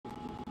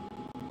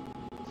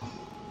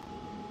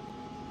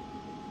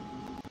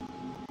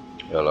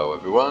Hello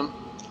everyone,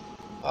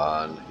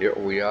 and here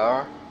we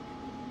are,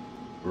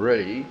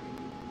 ready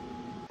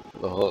for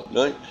the Horde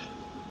Night.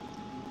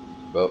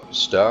 About to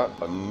start.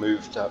 I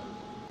moved that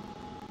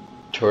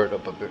turret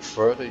up a bit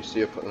further. You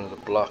see I put another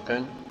block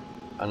in,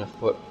 and I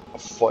put a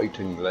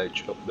fighting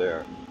ledge up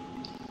there.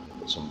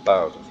 Put some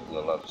bars in front of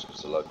the ladders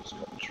because the ladders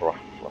got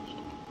trashed.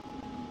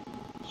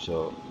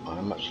 So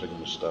I'm actually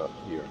going to start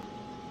here.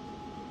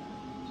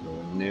 So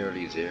we're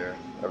nearly there.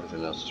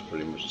 Everything else is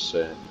pretty much the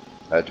same.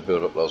 I had to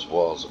build up those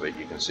walls a bit.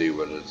 You can see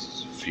where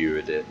there's a few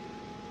of the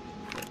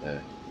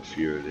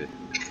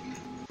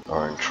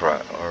iron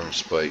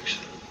spikes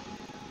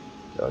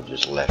that I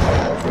just left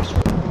over,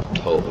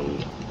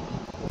 totaled.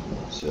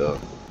 So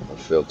I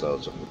filled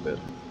those up a bit.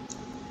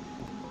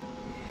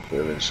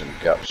 Fill in some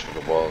gaps for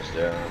the walls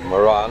there. And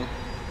we're on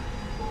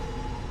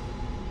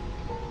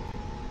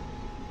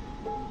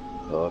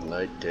Horde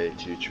Night Day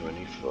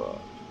 224.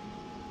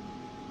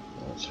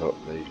 Let's hope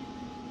they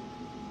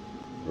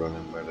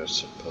running where they're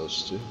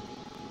supposed to.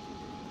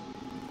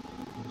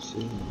 Let's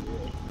see.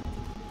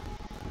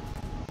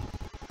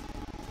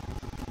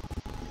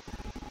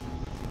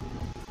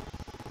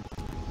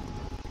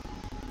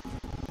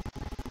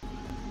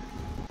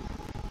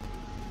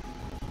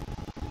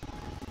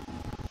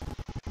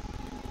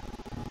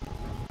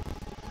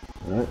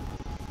 Right,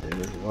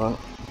 there's one.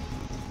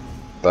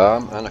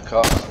 Bam, and a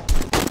cop.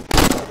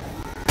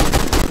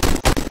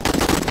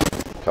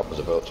 Cop was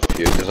about to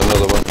puke. There's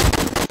another one.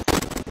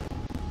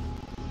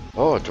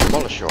 Oh, a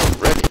demolisher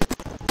already.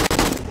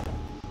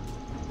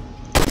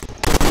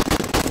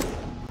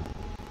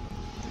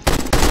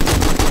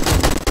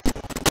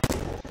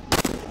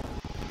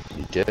 Is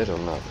he dead or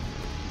not?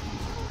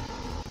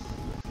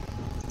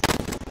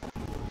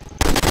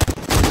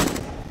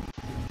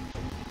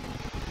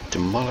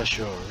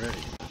 Demolisher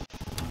already.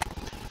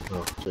 Oh,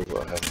 I'll tell you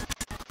what I have.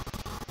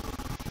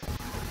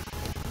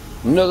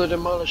 Another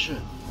demolisher.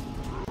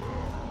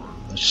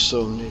 I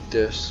so need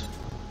this.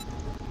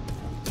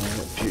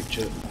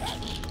 Future.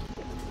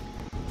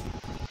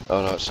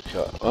 Oh no, it's a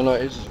cut. Oh no,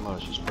 it is a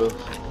demolisher. It's both.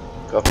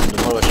 Got from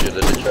demolisher.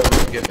 They did try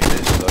to get me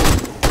this though.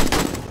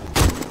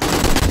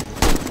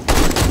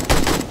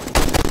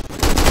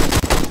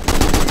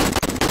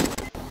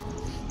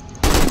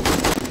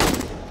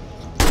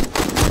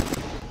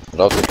 I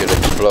don't think it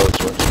explodes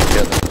once you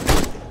get it.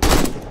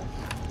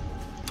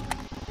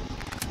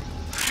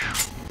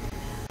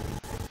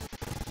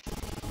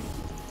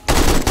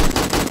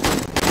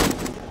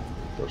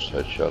 First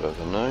headshot of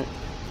the night.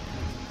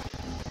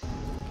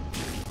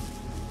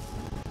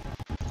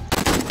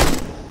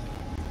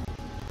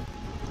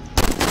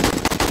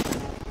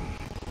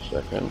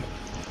 Second.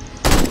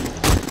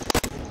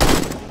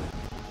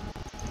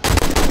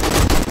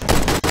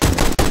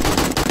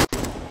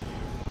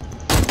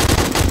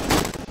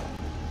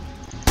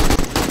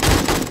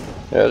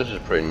 Yeah, this is a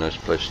pretty nice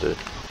place to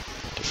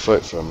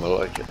fight from. I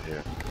like it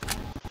here.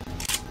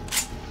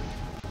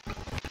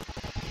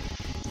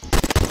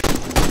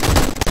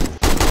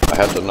 I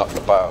had to knock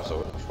the bars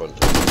over in front of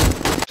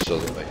me so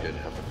that I could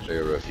have a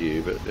clearer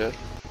view, but yeah,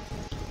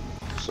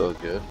 so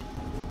good.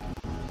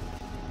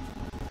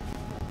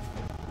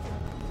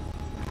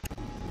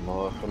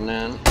 More from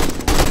then.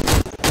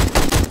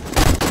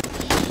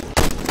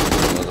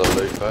 Another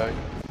loot bag.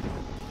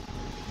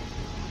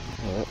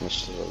 Oh, that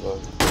must have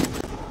load.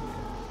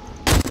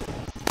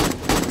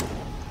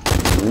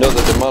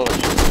 Another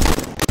demolisher.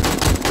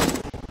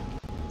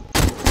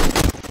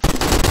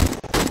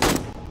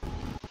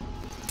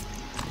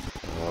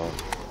 Oh,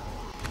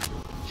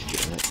 he's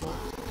getting it, man.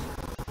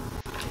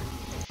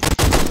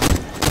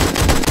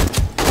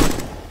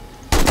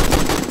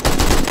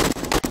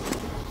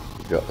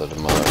 Got the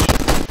demolisher.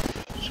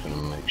 Just gonna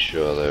make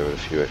sure there are a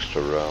few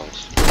extra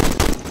rounds.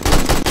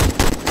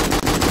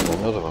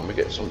 Another one. We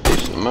get some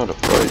decent amount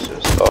of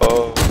prizes.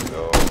 Oh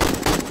god.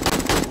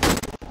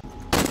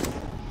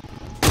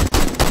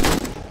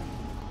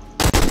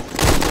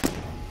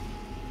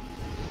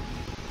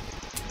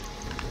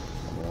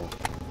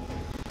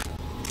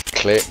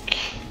 Click.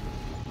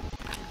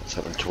 It's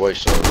happened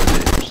twice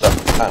already. It's that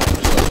panic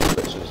started a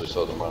bit since I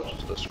saw the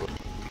monsters this one.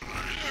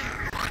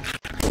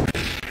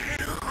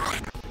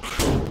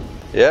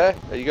 Yeah?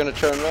 Are you going to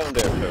turn around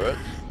there, turret?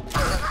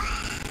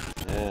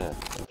 Yeah,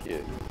 thank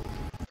you.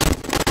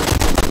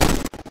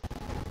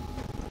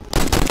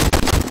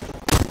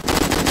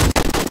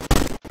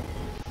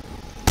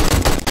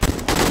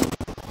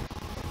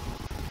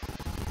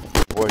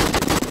 Boy, a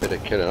bit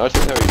of killing. I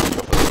think they're even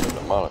tougher than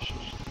the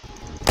demolishers.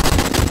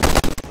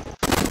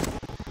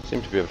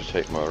 Seem to be able to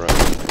take more around.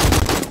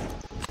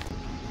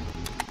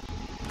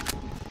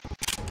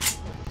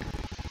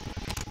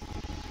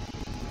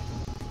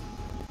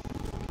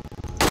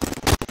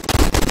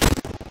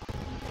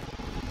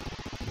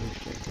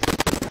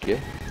 Okay.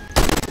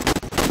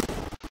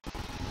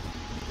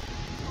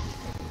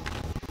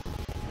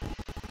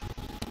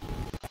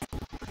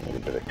 Maybe a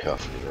bit of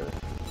coffee there.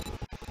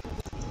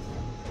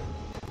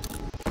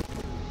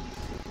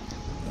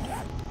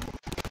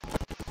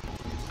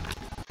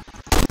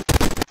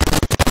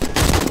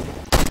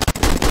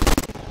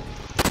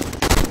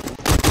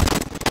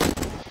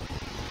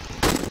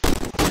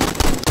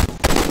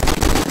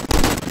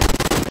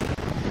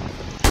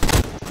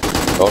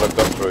 Oh, they've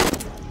got through.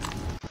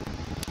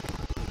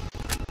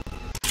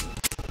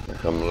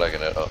 I'm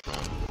legging it up now.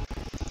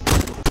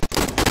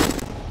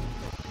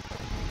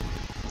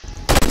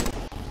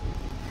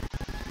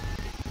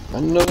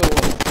 Another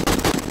one.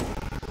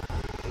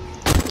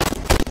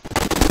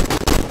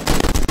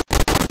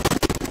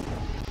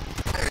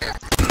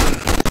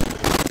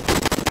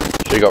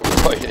 She got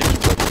right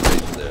into the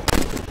face there.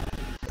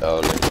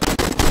 Oh,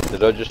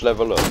 did I just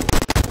level up?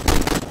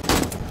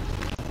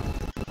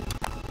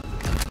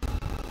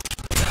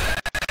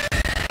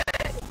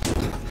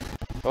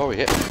 Oh, we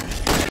hit.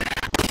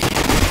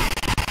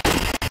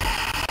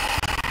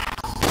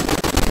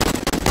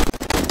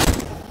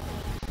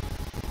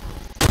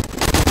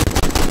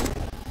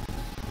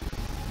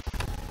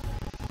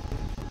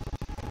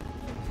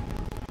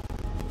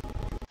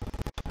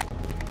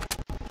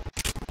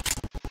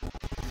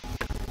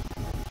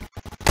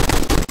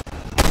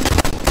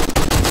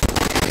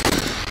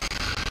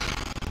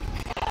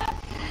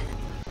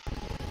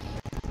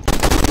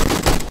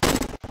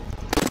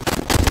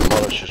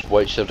 Just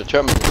wait, so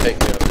determined to take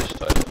me out this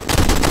time.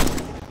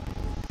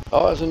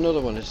 Oh, there's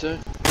another one, is there?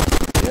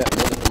 Yeah,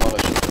 another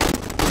demolisher.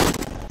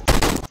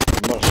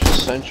 Demolisher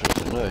central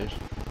tonight.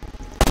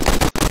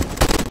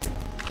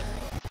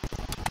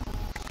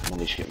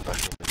 And he's getting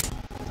back up here.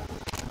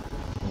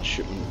 And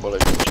shooting while I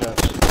get a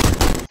chance.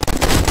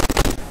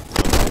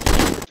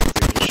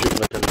 He's shooting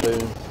like a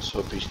loon. Let's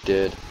hope he's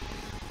dead.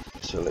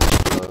 So let's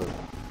go.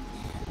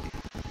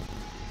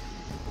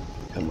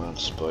 Come on,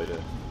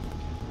 spider.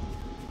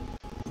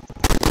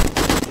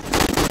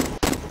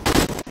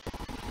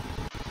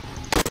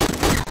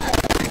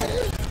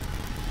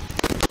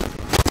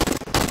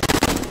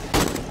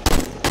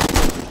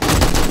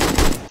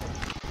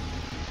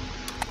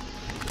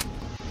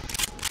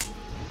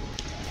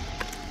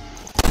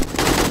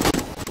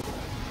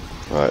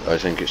 Right, I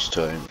think it's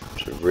time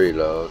to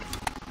reload,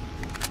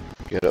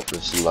 get up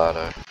this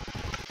ladder,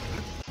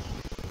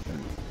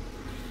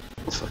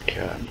 if I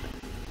can.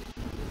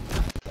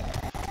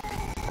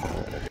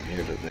 I can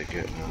hear that they're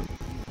getting up.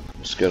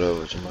 Let's get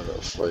over to my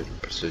little fighting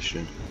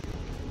position.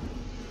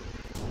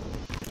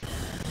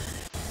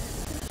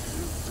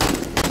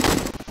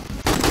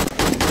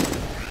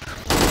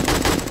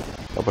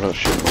 I hope I don't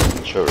shoot one of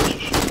the turrets, I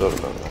should have thought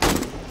about that.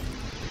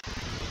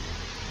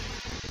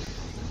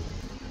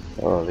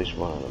 Oh, at least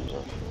one of them's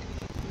up.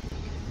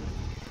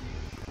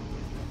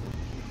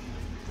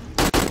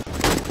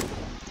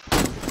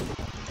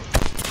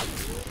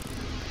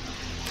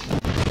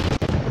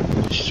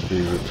 Needs to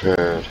be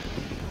repaired.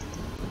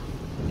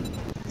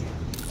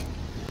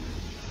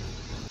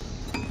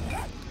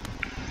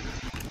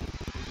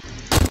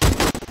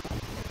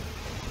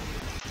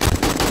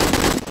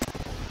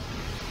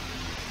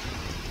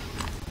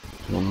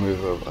 I'll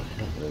move over. I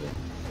can't really.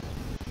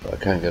 I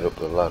can't get up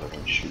the ladder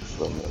and shoot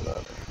from the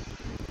ladder.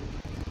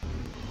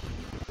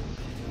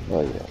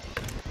 Oh yeah.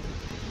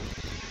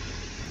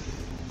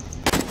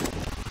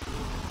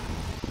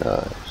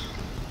 Nice.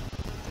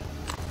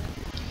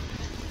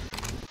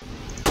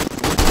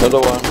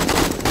 Another one.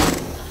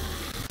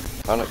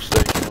 Panic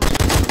stations.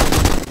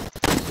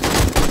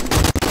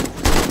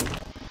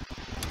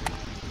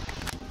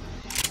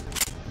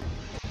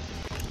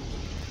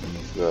 And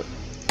we've got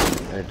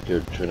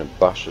Edgar trying to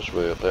bash his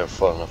way up there,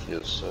 falling off the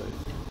other side.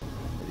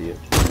 Idiot.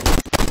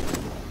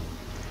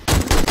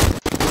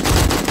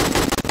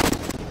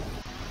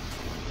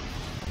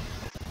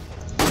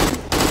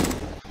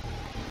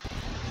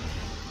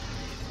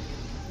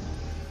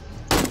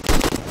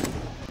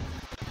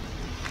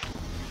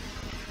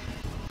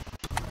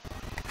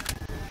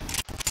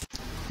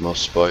 More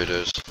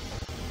spiders.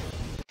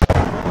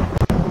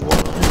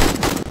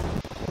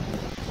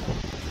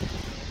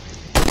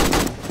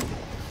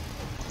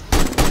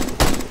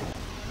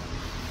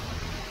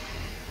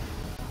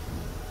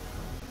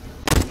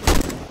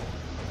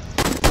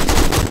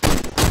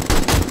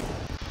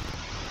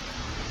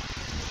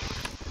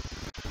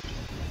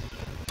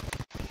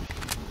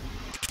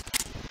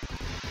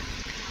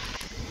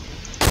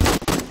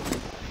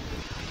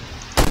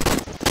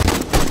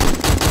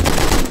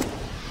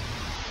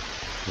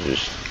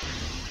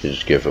 She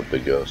just gave up the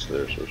ghost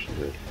there, so she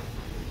did.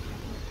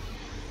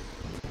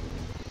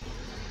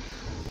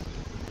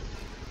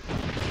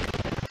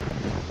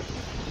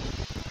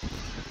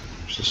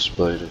 There's a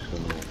spider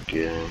coming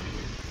again.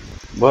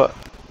 What?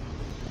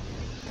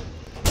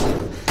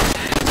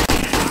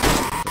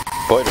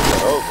 Spider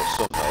got over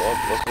somehow.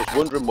 I was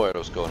wondering why I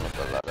was going up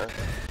the ladder.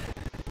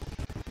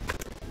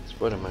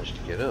 Spider managed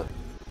to get up.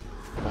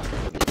 That's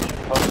pretty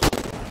impossible.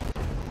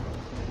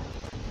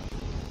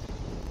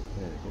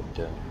 Yeah, get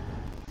down.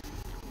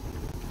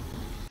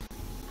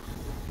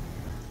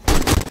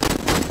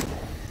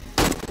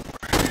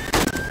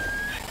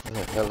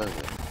 What the hell is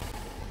it?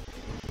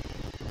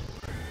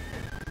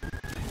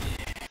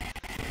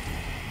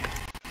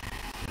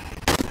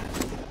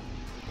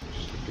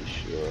 Just to be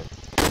sure.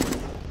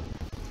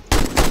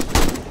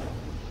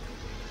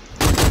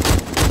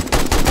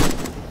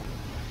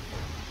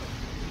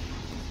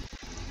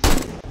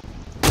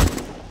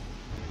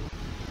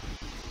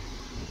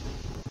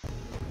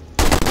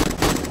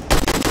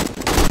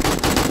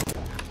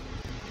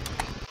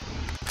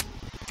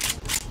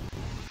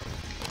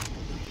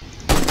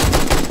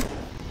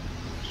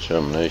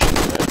 determination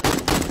there.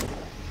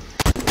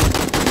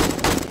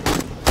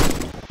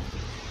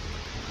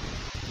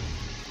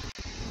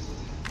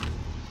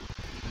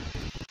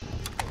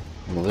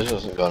 Well, this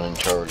hasn't gone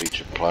entirely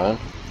to plan.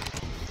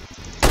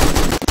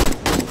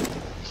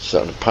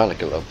 Starting to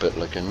panic a little bit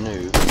like a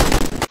noob.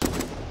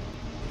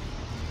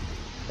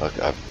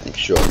 I'm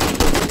sure I'm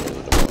struggling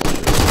with the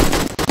demolition.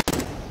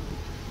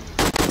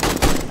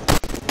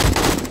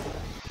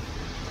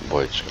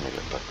 Boy, it's gonna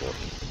get back up.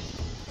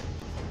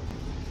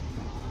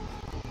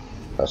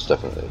 That's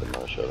definitely the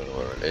demolition. I don't know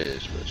where it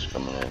is, but it's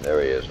coming in.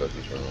 There he is, look,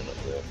 he's running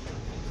up there.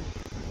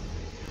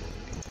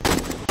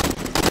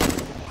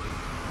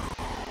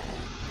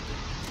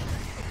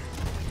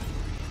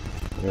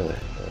 Really?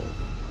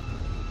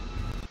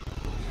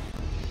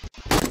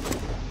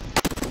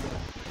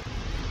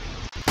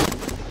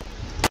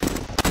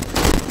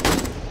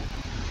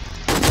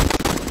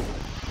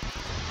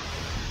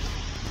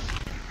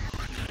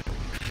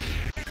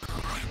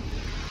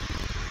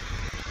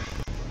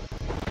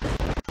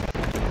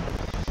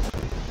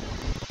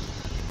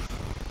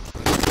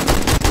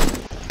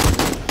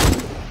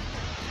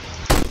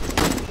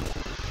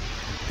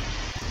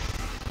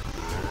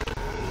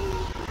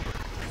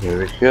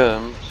 Here it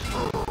comes.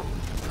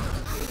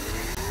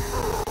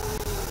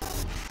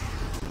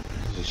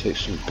 He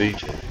takes some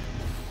beating.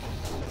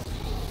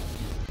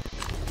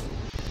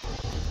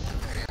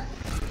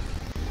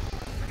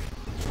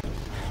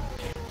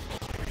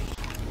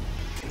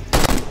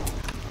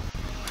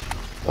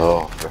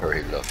 Oh,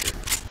 very lucky.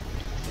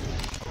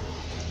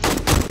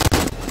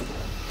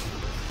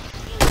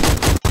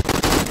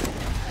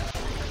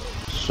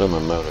 Some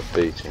amount of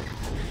beating.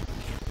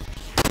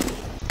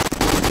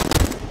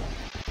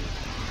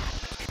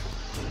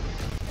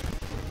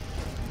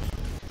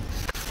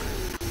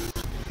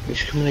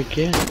 He's coming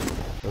again.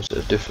 Or is it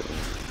a different one?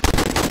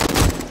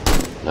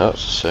 No,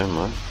 it's the same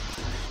one.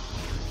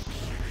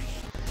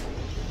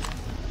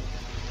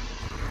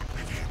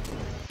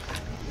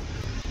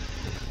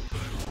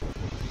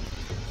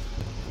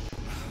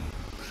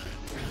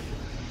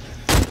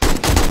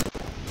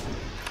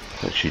 I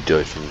think she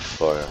died from the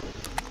fire.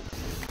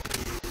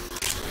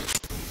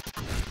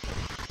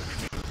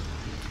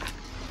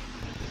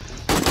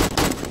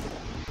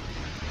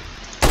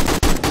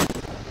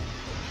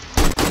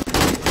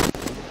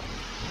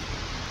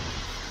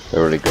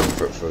 They're really going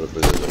for it for a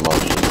bit of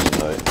demolition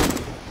tonight.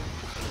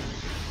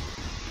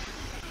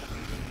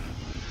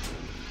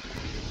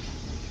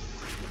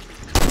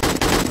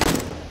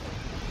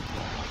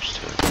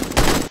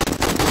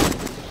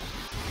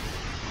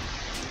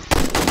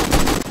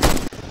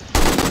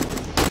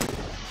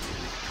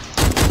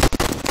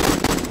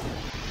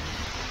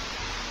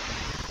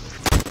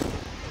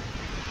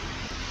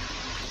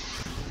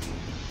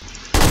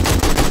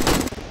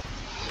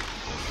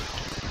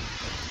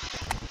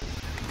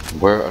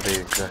 Where are they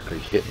exactly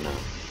hitting them?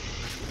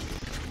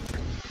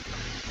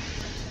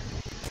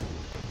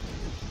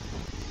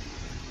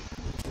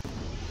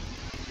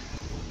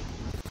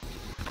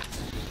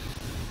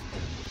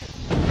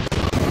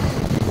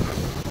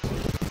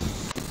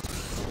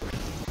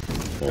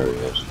 There he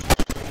is.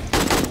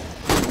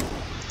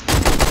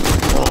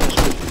 Oh, that's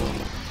good fun.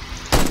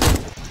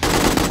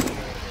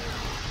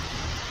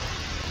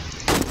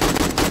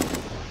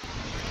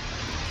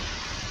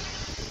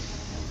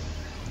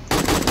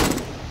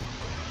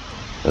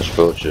 Those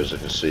vultures, I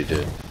can see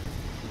their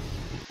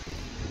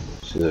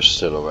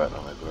silhouette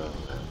on the ground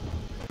there.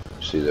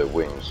 See their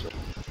wings.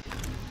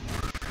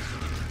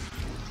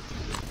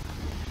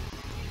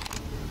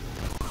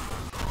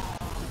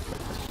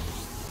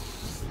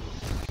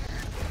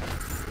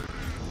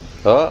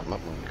 Oh, my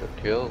one got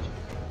killed.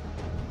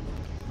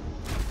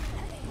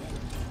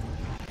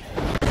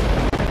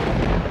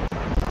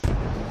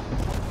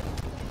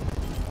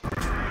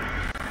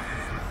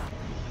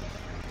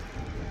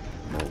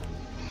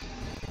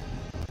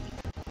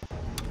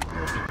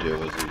 Deal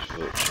with these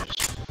vultures.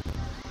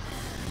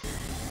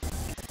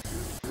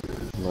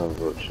 No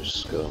vultures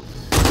scum.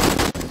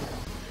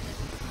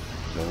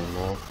 No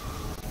more.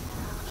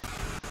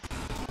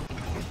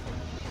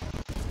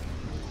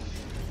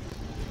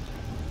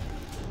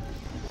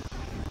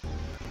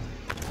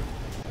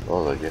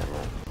 Oh, they're getting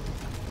that.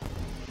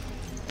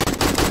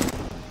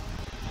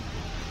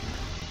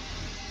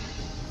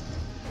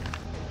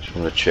 Just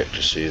want to check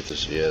to see if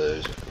there's, yeah,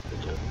 there's a couple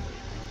there.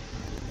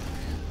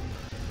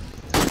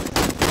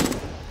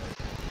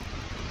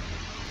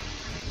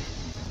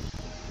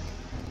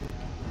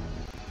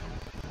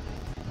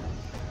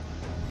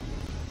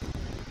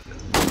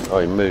 Oh,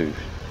 he moved.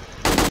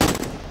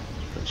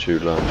 It's been too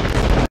long.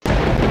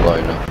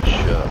 Line up and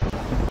shut.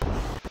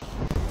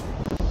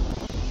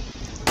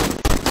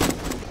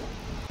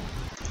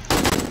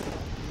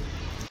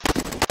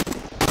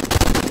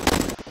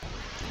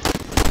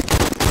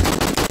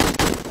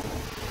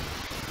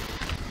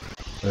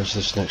 Where's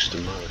this next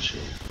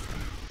demolition?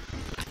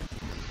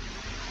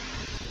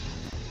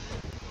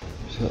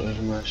 Is that the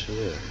demolition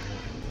there?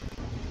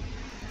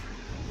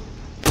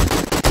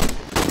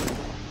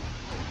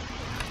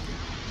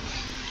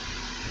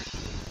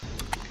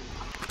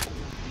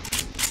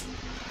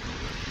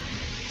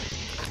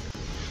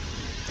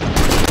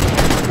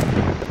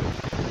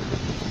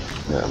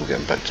 I'm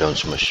getting back down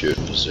to my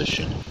shooting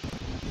position.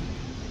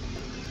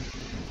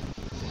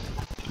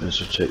 Let's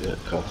take that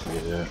coffee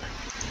there.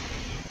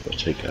 I'll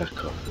take that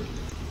coffee.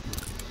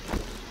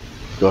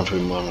 Gone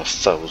through more than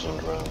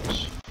 1,000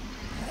 rounds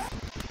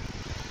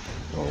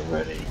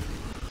already.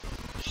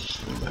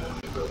 I'm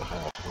only about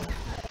halfway.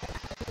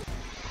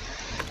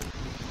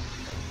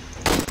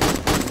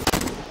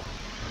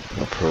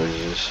 No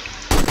prizes.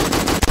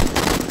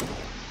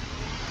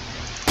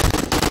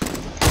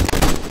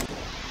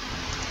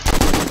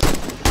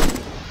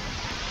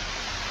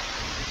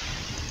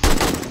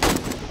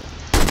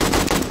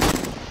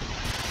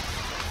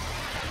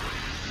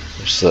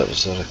 What's that?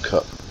 Is that a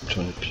cup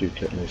trying to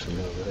puke at me from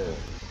over there?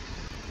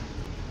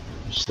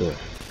 What's that?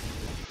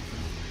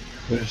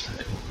 Where's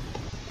the cup?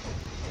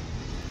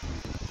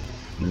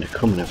 I mean, they're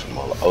coming in from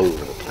all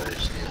over the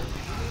place.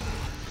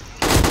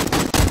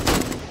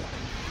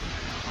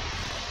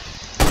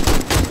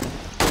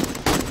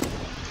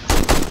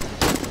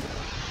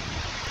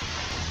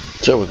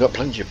 So we've got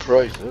plenty of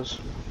prizes.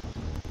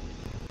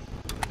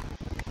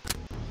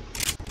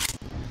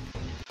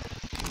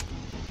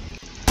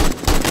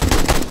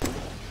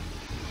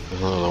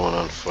 There's another one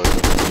on fire.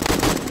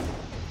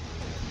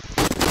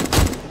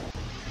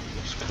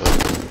 It's good.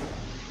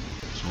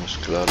 It's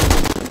almost glad.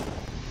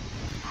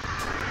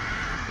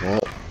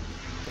 Well,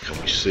 can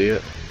we see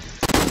it?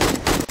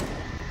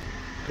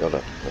 Got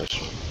it.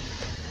 Nice one.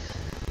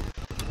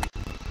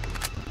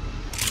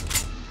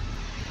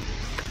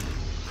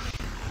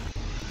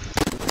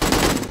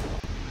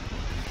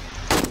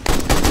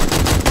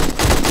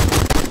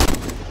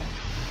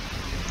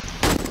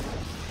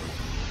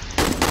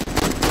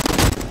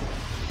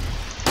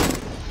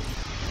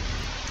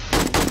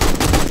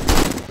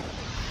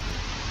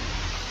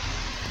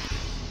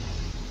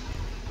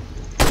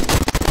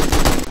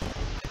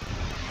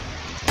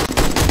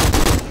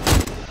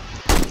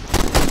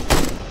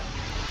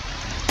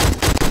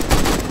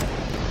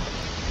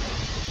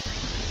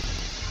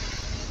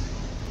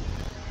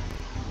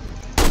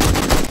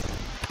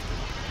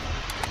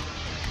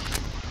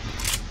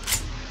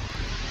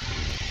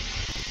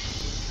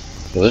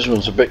 Well, this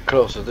one's a bit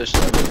closer this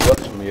time. It got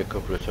to me a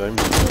couple of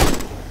times,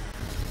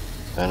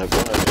 and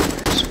one of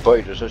the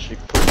spiders actually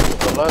pushed me up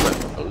the ladder.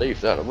 I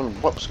believe that. I wonder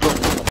what's going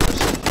on.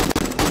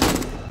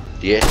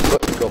 The S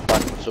button, go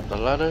backwards up the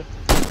ladder,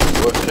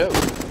 work it out.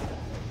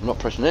 I'm not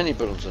pressing any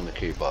buttons on the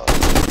keyboard.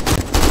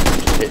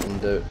 Just hitting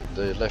the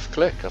left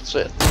click. That's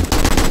it.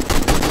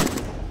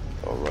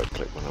 Or right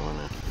click when I want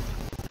to.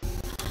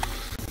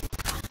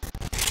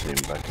 Zoom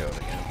back out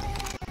again.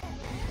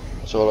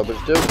 That's all I was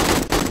doing.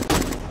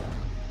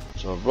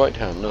 So right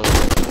hand, no,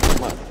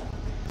 map.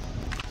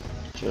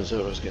 Turns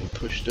out I was getting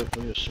pushed up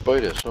by a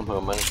spider.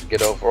 Somehow managed to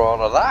get over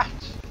all of that.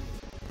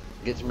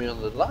 Gets me on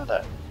the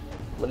ladder.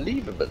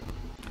 Unbelievable.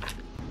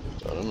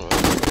 I don't know,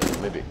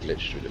 maybe it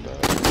glitched really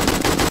bad.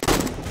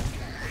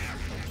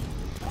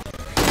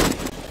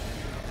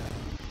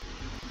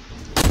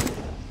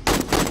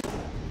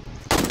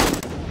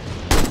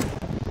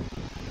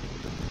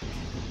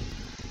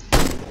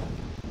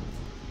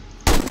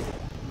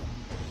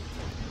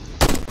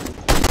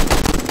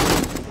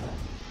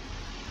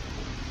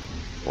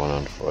 1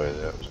 on fire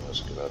there, it was nice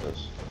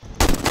gliders.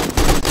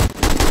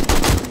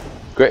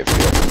 Great if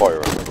you got fire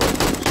on the right.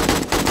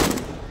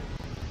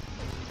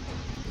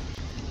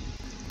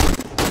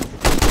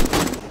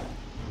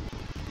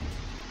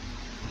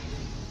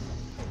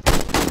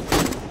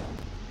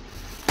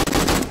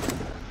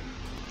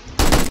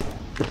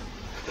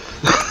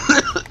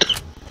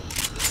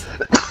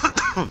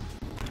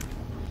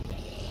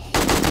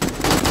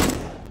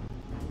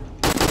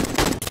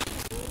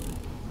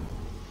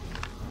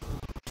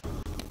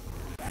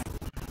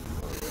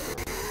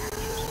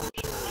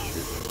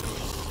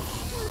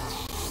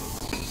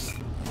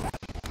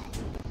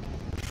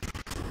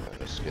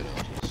 Let's get on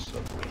to this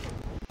stuff.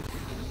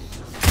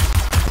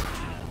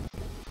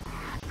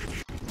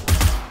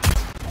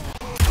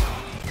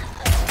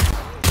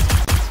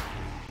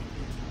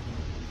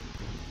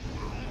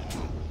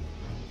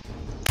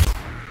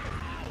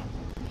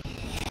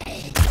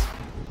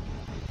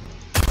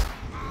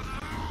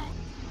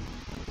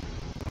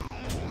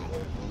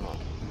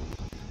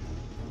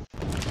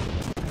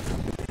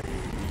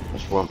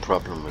 That's one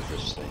problem with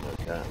this thing,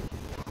 I can't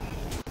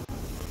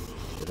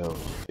get over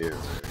here.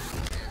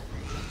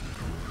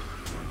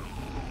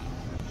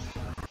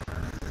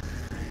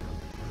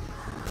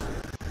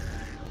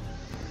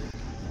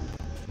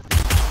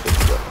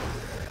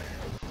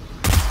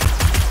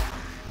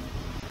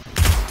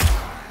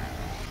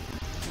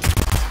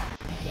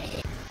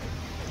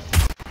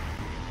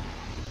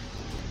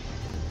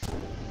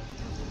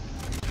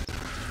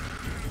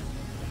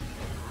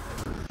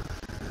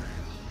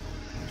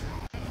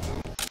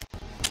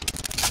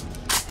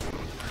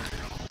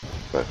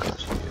 Back on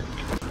some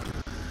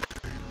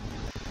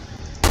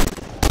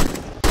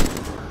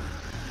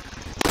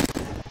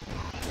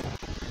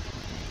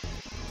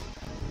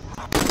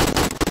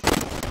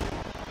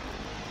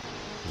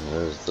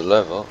There's the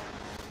level.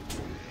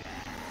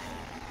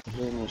 And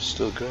then we're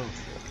still going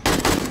for it.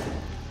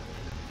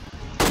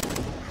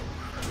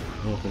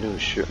 All I can do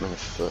is shoot him in the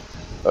foot.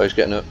 Oh, he's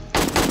getting up.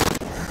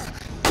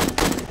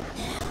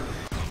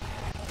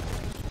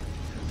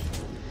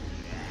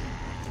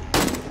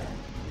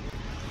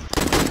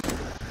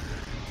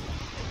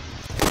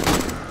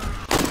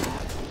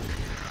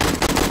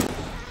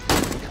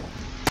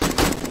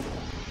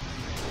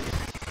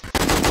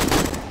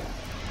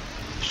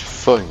 He's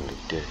finally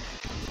dead.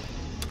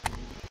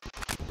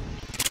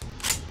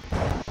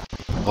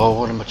 Oh,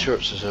 one of my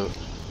turrets is out.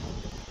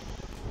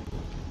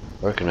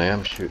 I reckon I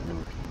am shooting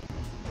him.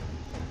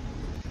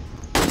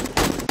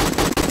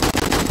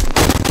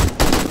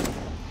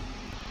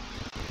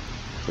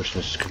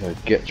 Question is, can I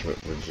get to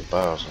it with the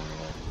bars on the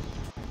way?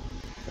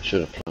 I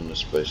should have planned the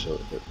space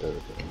out a bit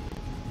better,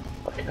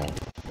 but I can't.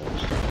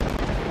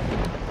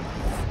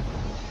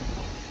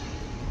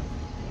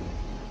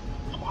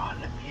 Come on,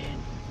 let me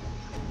in.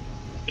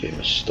 Game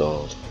is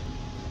stalled.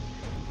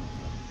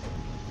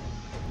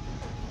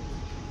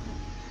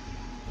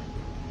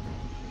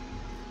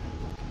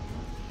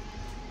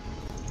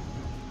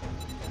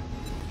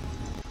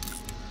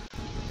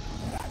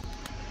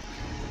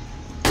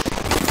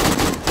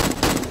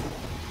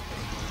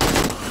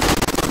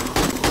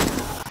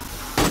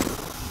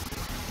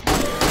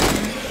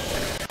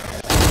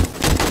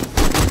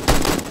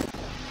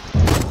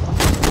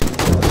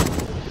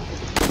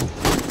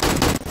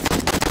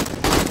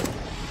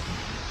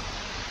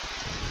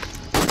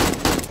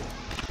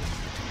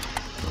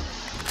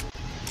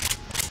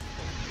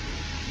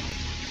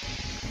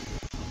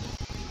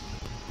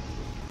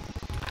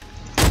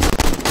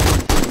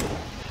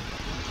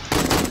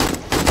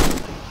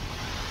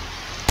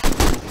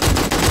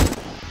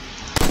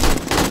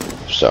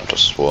 Just have to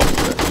swap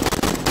it.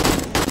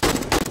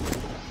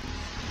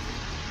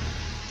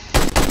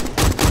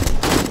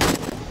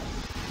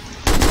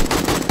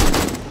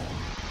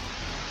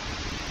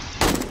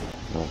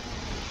 Oh.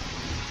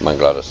 Man,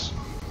 Gladys.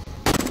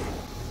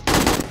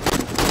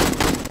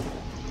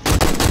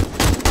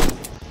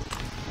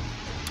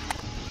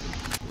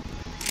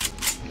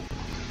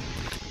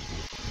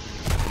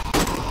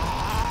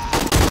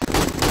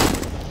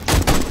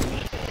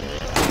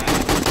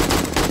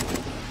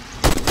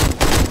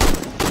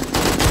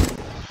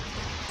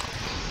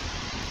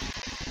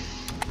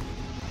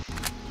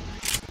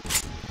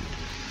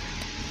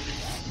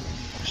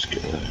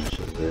 Get that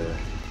into there.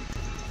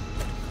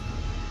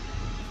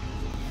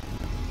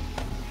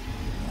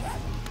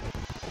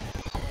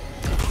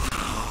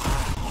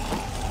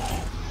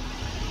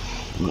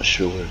 I'm not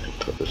sure where I can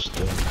put this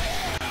down.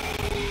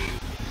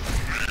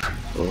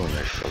 Oh,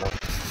 they fell off.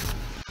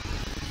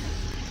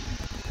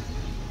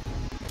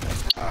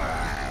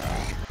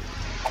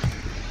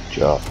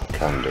 Job,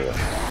 can do it.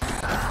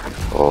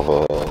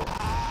 Oh,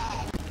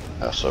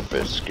 that's a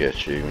bit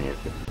sketchy when you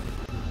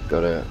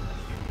got it.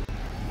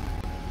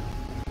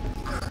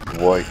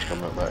 White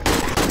coming back,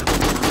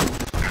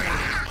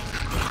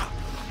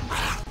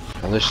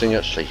 and this thing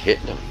actually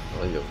hit them. I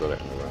think I've got it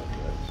in the right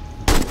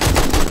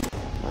place.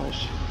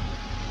 Nice.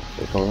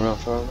 They're coming around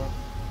further?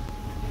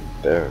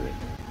 Barely.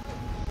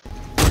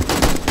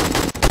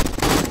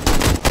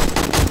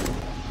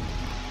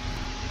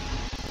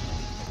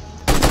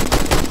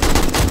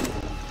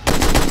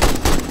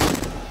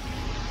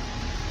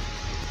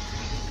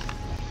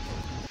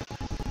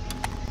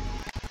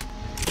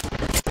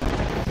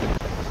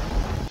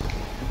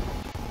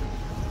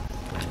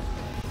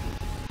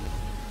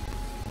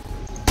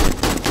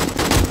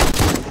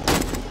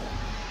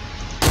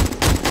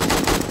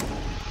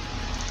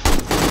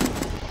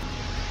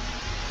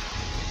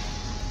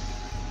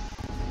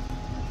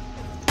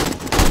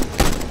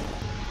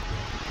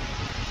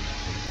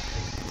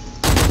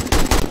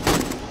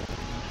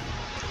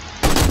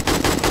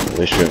 At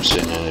least we haven't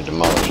seen any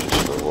demolishers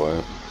for a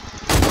while.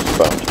 That's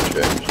bound to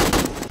change.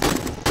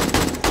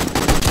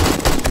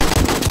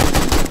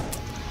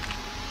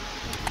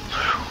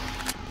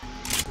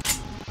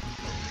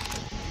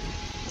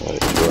 Let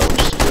it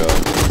drops the job.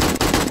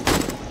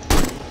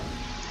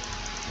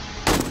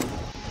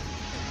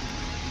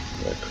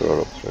 Yeah, crawl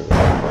up through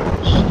that kind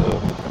of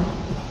stuff.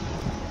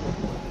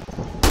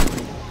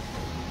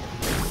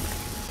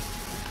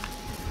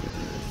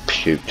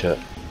 Puked it.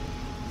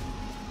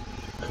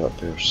 Up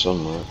here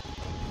somewhere.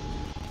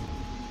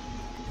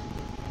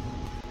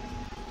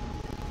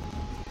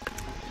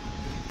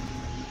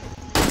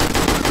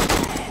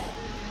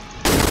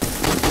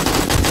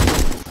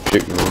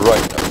 Shooting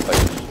right in the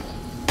face.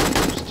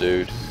 This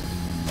dude.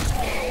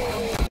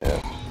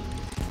 Yeah.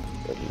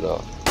 Good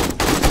luck.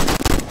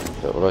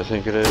 Is that what I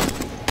think it is?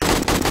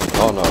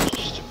 Oh no, it's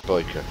just a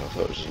biker. I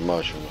thought it was a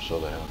Martian when I saw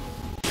the hell.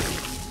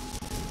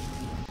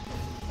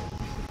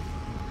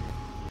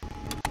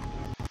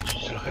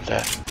 Just look at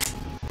that.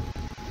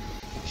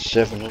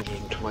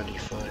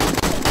 725.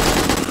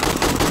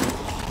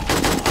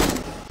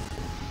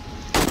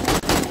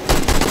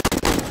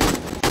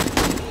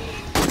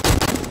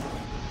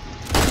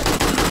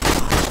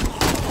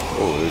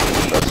 Oh,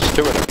 that's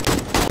two of them.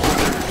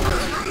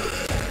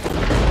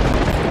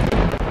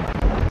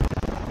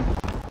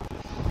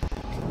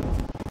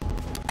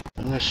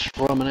 And they're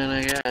swarming in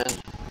again.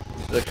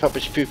 The cop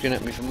is puking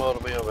at me from all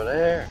the way over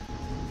there.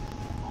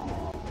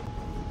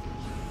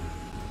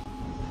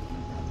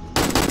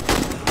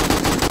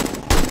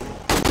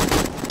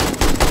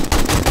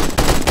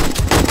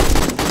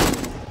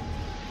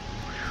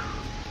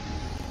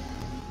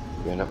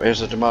 Going up, here's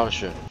the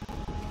demolisher.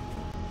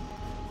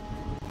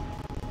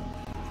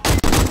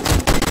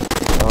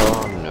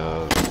 Oh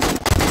no.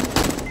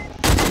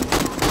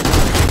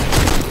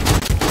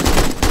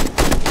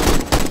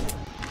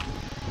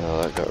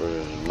 Oh, that got rid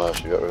of the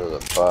demolisher, got rid of the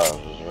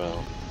files as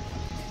well.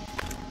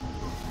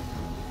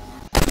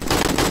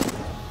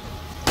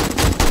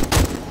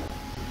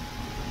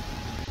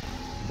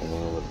 And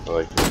another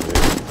bike over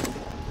here.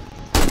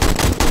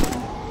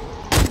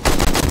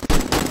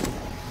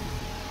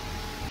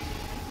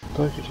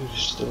 Biker dude is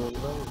still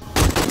alive.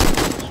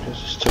 It's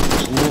because it's tough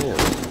as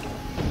nails.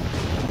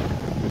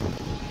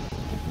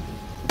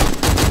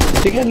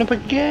 They're getting up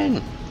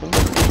again! From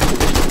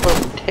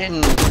about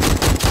 10,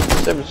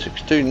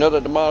 762, another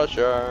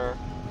demolisher!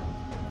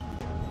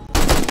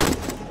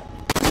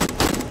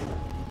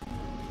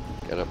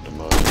 Get up,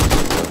 demolisher.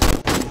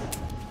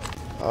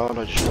 Oh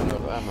no, I just ran out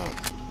of ammo.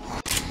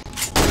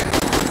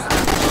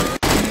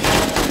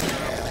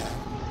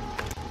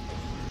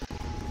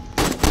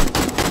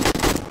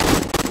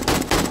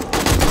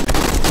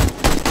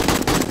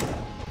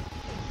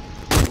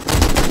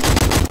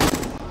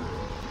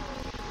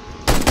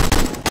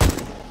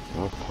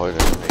 Oh,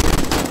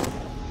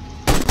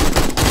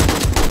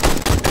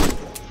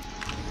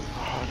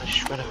 they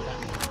just ran out of ammo.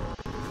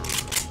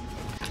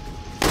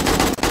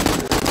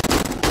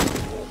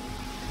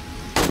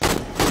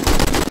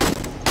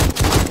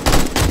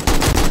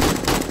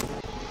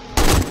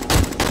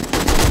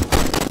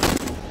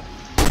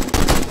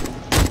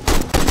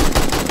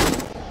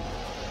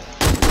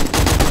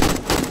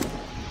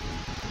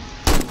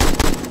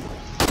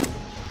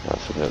 I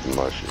think that the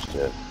marshal's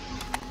dead.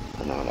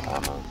 I'm out of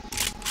ammo.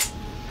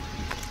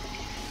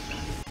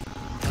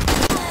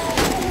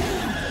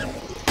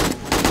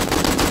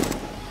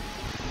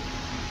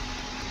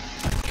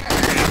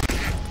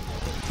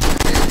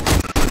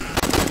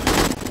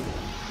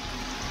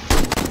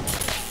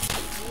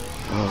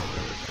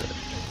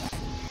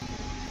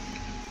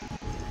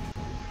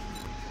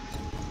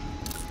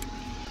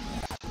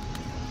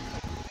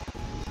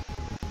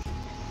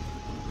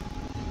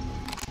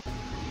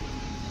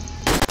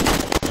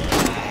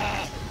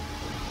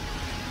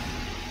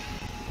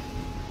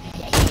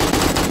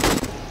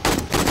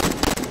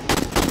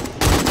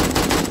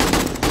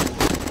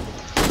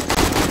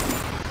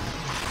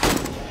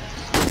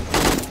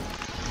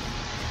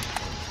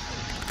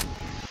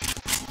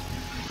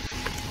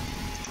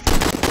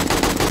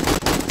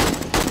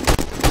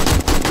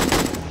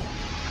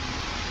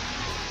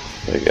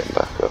 They get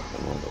back up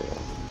and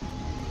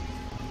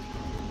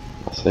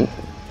nothing.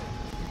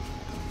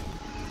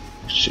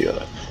 Let's see how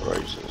that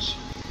phrases.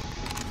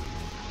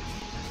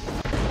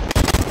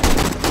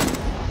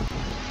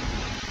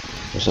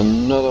 There's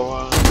another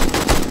one.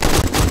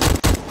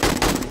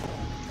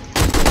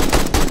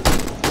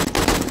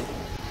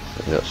 I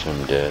think that's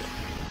him dead.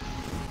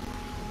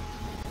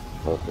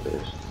 I hope it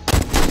is.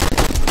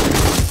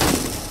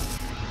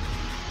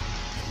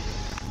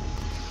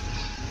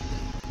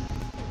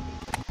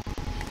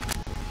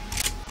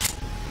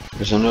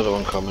 There's another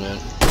one coming in.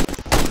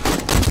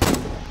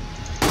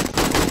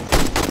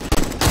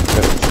 Got a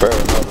fair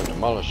amount of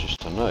demolishers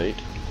tonight.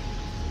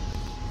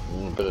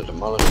 And a bit of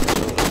demolishers as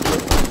well.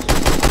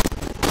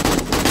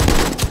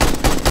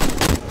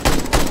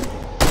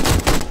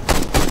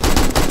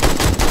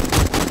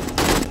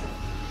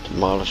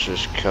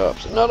 Demolishers,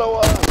 cops, another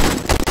one!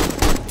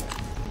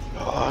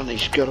 Oh, and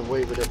he's got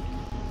away with it.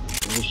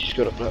 At least he's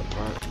got a black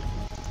part.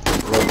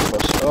 Right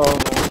bus. Oh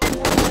no.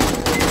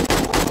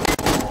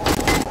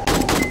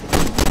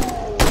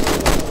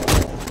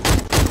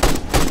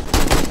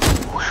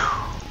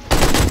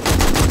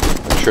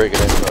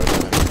 Triggered it, but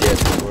I'm dead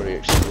before he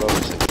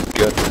explodes, thank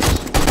goodness.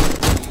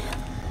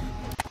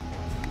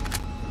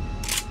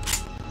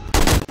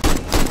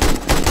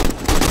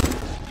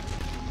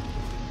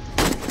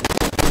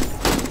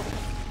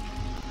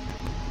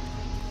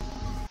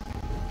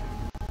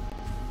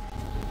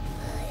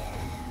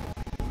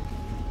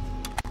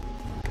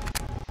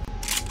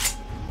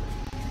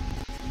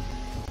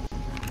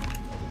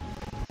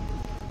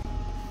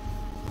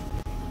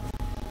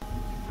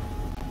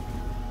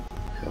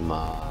 Come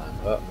on.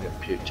 Oh, we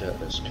got puked out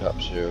this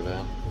cops here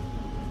then.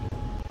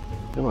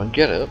 Come on,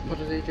 get up. What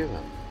are they doing?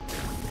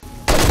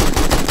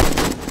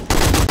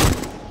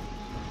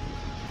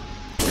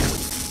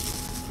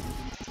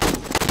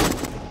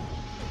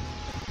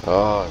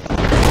 Oh,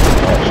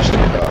 it's just a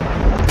cop.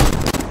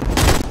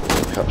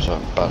 The cops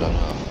aren't bad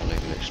enough and they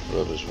can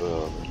explode as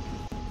well.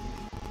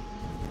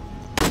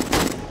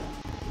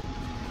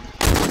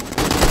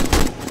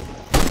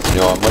 You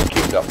know, I might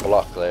keep that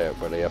block there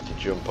where they have to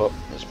jump up.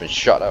 It's been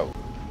shut out.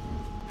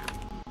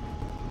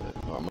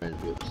 I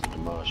might be able to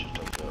demolish it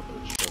like that, but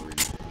it's probably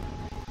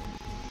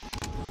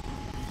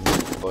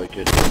bike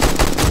it.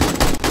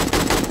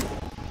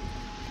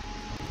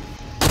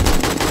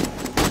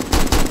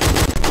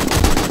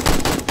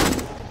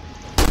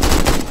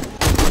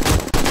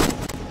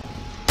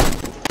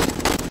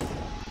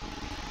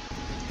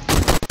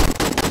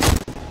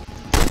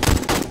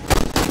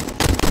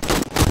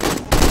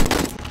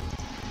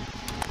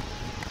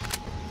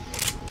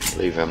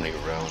 believe how many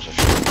rounds I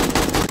shot.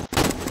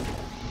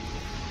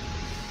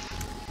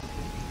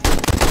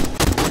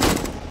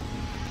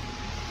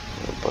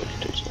 Nobody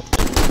does that.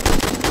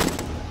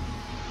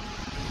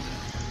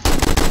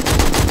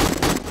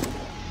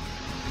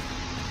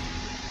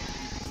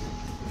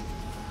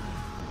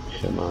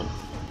 Come on.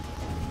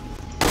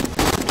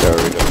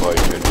 Carry the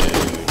biker,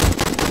 dude.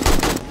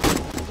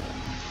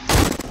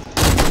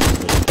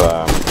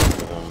 Bam.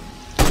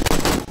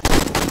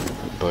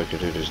 The biker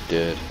dude is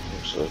dead.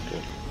 Looks like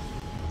a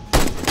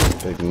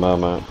big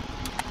mama.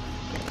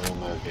 Oh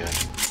my god.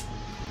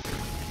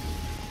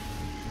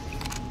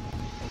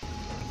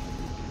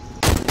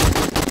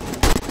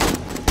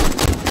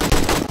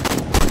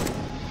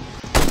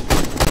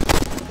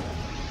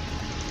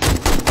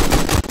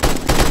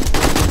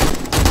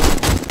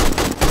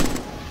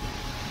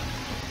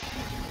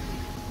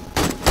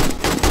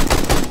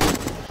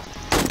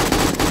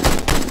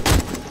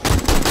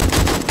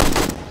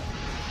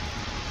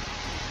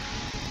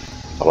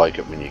 I like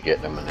it when you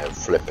get them and they're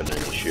flipping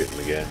and you shoot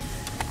them again.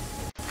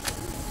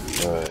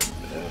 Right,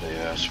 there they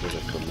are, so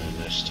they're coming in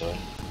this time.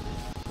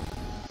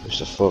 At least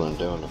they're falling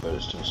down, I bet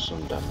it's doing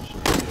some damage.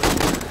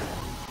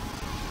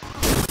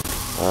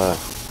 Ah.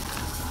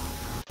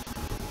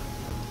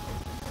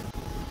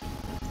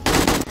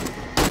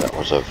 That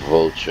was a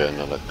vulture,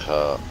 not a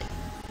carp.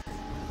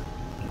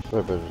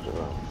 Where better is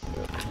around?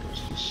 Yeah,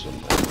 there's some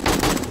damage.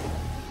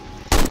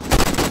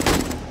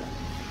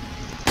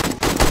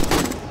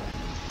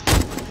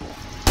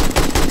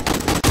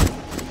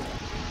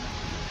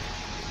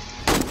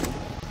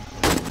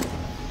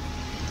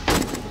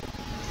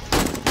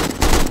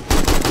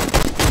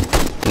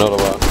 Another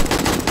one.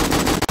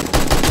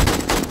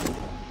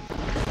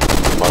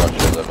 Well,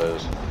 actually that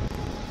is.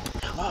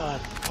 Come on!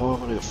 Oh,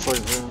 I've only got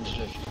 5 rounds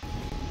left.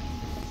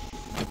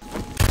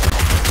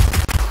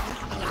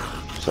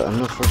 Is that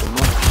enough for the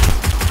match?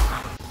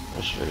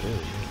 Actually it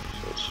is, yeah.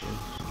 So it's,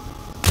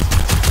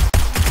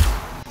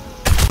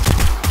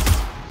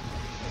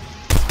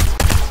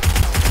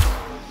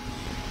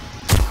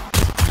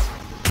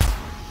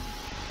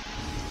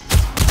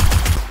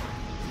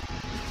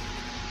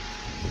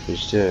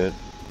 he's dead.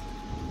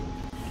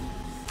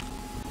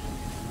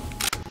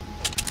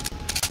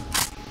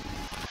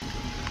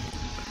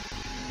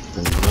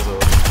 Another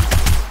one.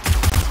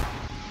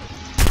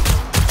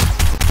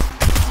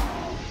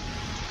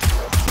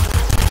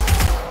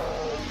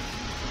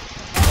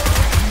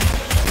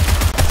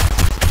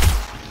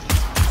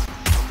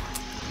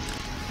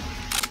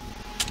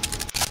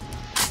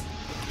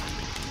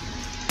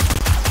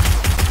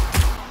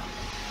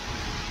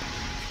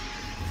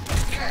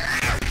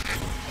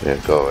 Yeah,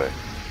 go away.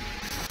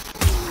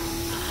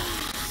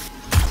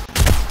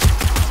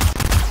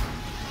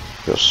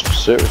 Got some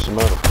serious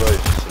amount of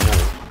prizes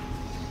tonight.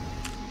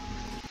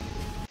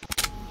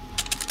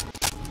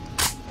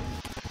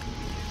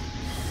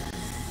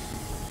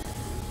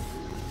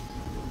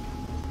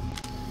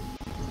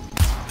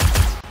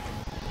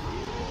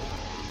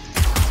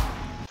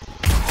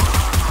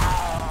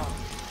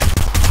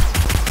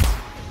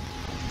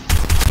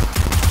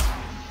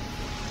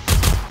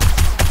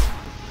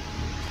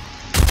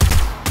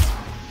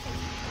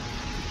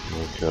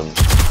 Here it comes.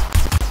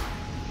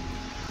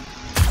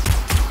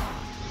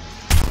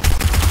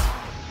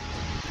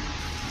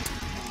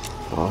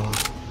 Oh.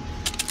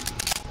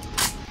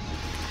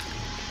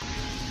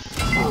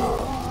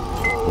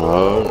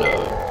 Oh no.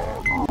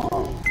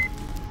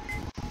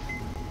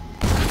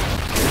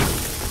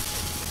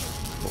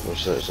 What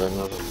was that? Is that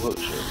another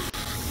vulture?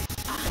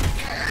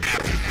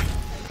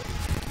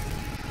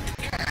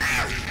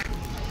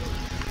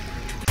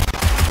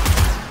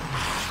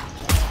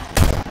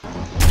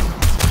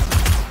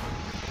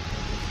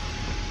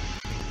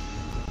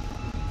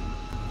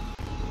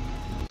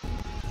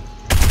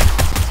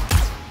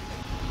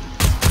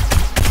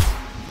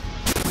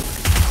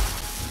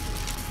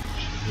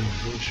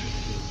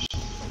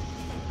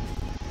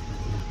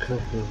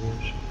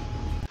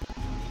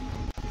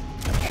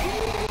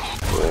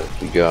 Where's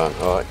he gone?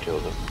 Oh, I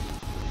killed him.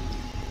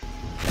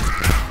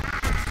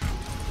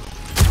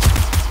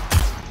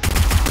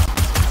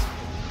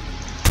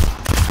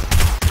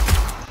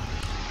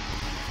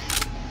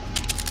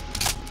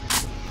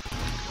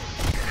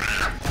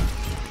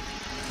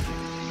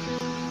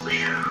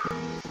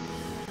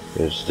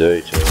 It's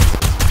daytime.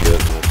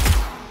 Goodness.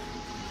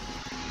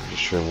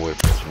 Just try and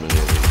whip as many of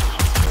these.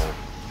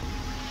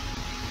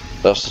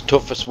 That's the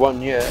toughest one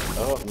yet.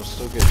 Oh, I'm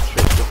still getting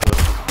tripped up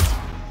there.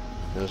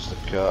 There's the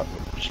carp.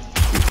 Keep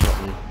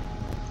happening.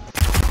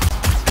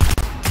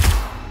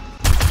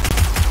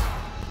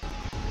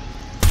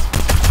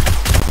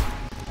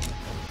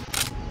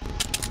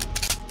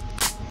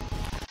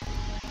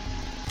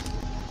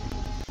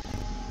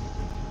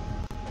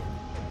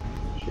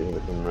 She's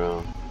looking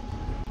round.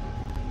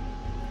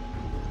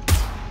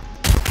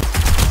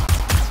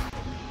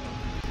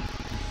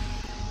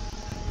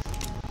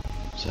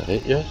 Is that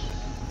it yet?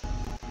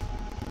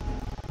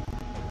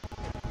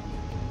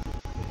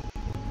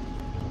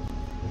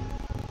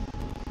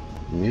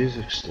 The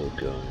music's still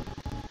going.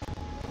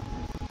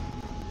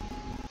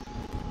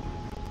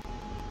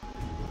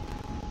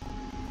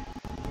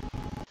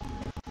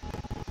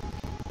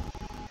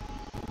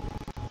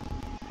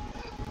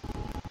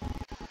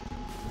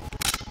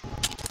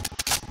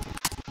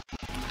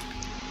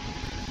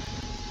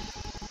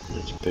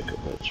 pick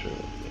up that tree.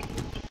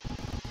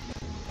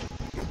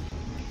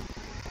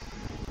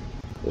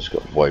 It's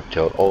got wiped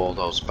out. All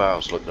those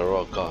barrels, look, they're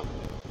all gone.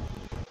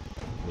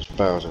 There's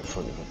barrels in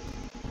front of it.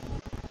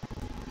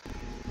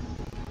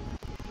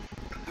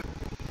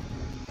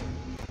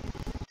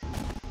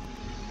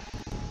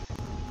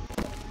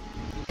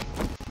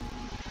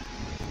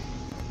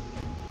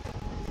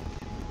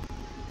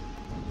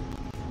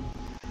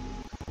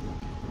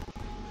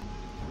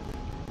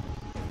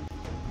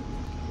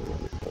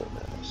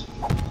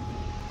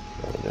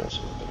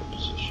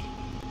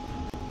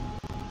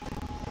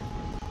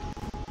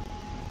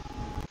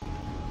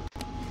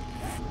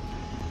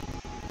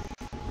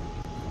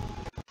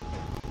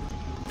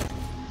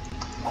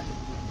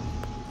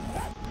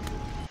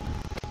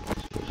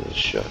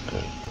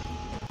 Shotgun.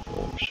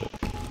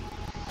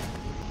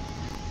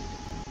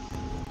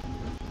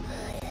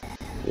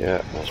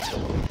 Yeah, that's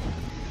cool.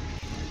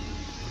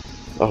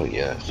 Oh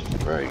yeah, it's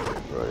very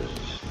good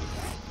roses.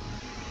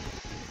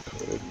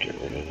 Could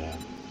get rid of that.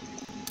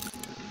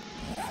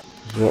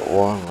 Got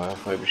one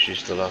left, maybe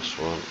she's the last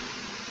one.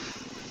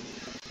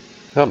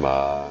 Come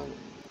on.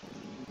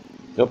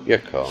 Up you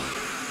come.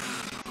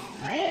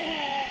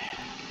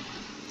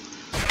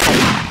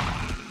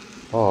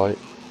 Alright.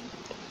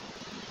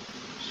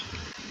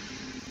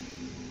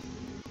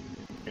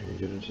 Can you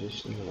get into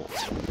this thing or not?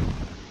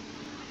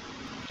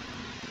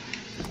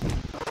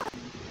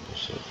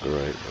 That's not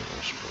great, but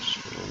I'm supposed to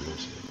be on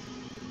this.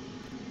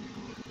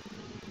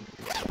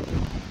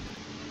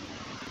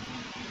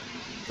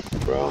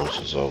 Bronze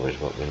is always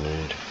what we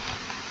need.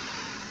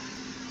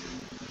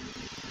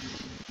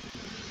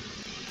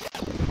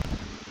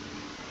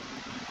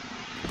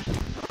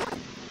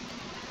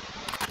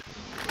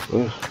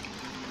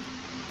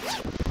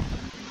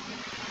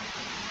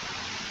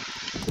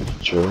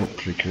 Sure,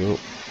 pretty cool.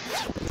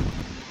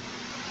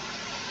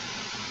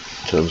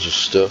 Tons of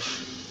stuff.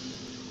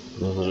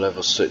 Another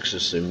level 6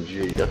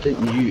 SMG. I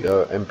didn't use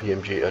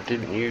MPMG. I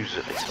didn't use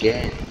it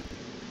again.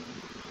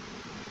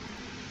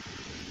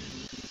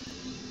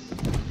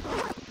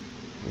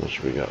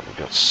 What we got? We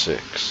got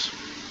 6.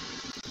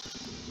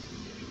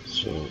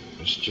 So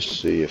let's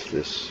just see if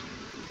this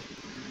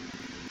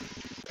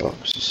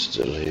box is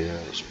still here.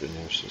 It's been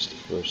here since the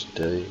first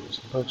day. Is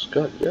the box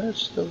got? Yeah,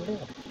 it's still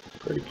there.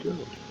 Pretty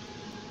good.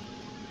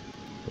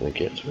 Can I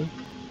get through?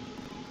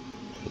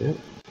 Yep.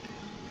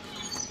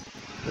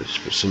 Let's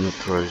put some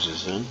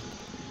prizes in.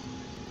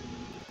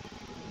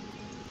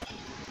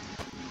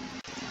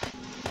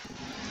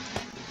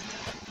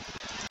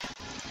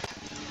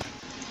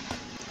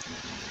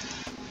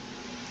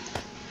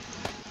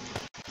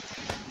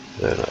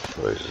 They're not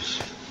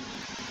prizes.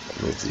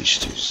 I'll move these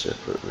two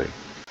separately.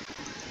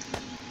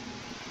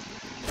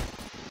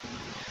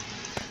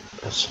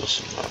 That's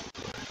also not.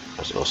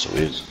 That also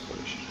is.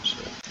 I should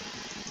say.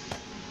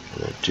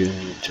 And I do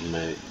need to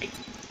make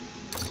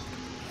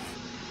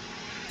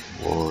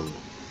one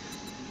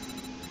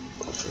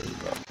offering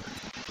back.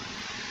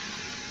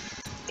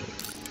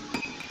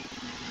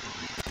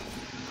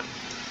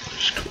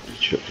 Just quickly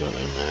chuck that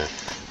in there.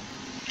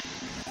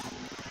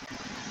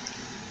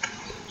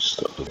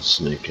 Stop with the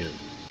snake in.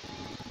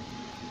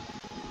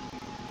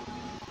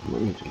 I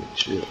might need to make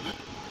sure.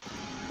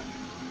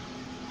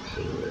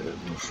 Anyway,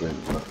 my friend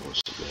Matt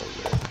wants to go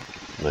there.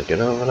 Can I get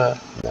over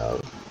that? No.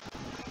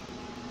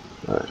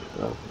 Alright,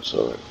 well, it's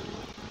alright for me.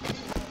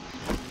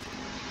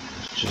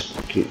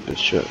 Just keep the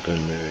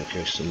shotgun there in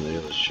case some of the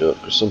other shot,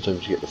 because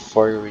sometimes you get the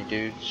fiery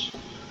dudes.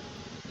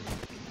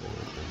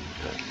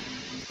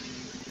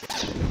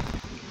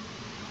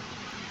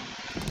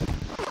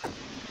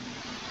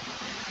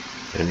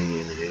 Any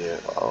in here?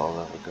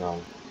 Oh, they've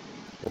gone.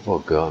 They've all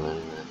gone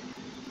anyway.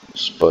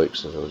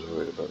 Spikes, and I was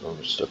worried about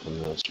them stuck on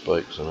those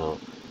spikes and all.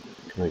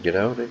 Can I get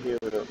out of here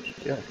without?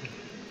 Yeah.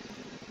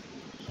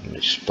 So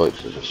many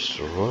spikes are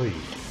destroyed.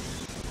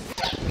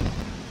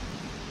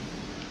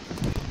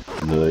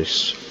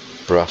 Nice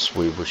brass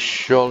we were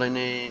surely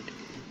need.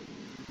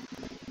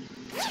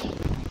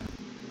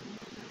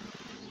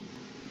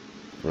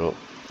 Well,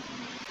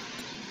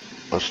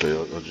 actually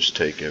I'll just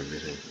take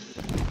everything.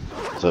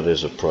 That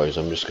is a prize,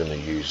 I'm just going to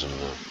use them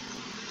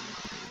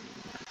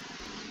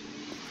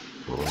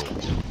now.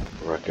 Right.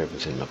 Rack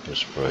everything up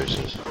as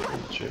prizes.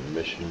 Into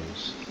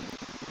missions.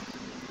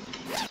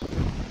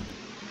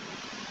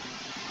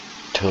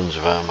 Tons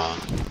of ammo.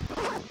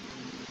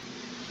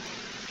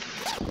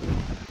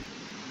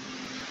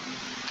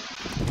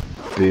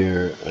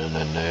 Beer and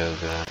a nail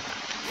gun.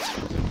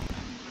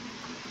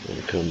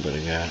 And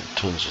company gun.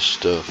 Tons of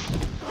stuff.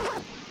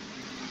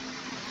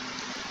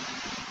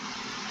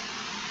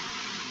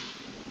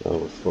 Oh,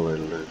 we're fully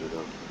loaded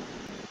up.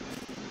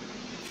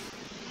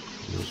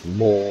 There's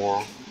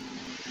more.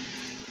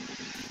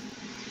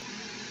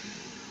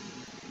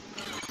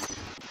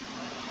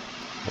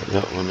 And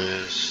that one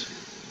is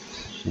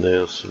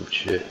nail some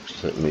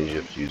chicks. That means you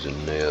have to use a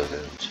nail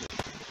gun to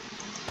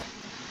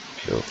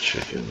kill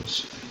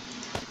chickens.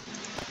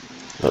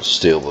 That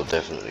steel will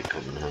definitely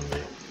come in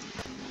handy.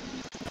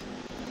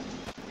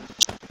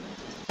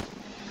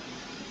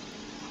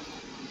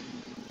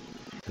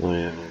 Oh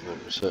yeah, we've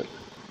got a sec.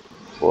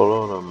 full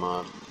auto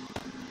mod.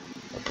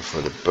 I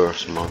prefer the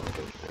burst mod,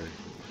 but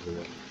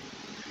I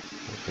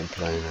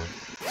complain.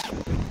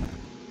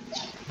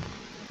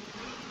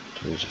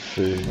 Tons of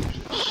food,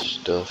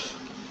 stuff.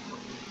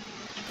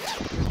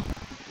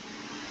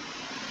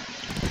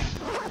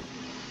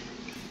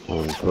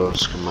 Pro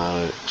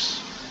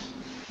schematics,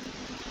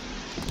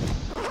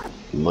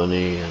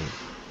 money, and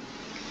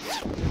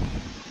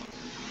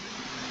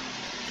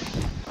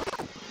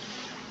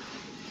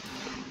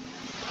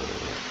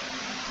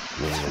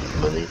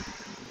money.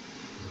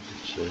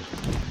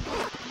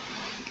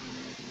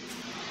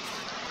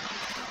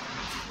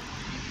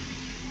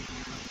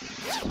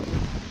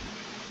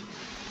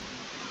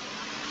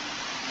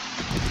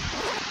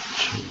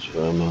 Change of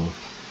ammo.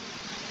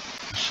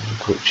 Let's have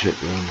a quick check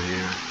around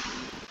here.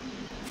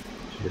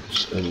 See if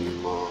there's any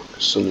more.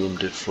 Some of them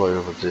did fly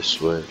over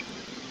this way.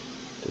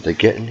 Did they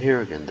get in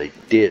here again? They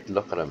did.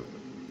 Look at them.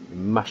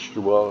 Mashed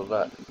through all of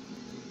that.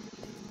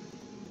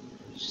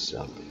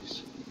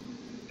 Zombies.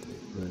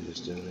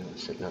 Right, down there. I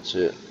think that's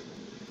it.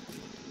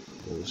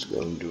 Let's go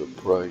and do a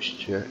price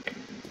check.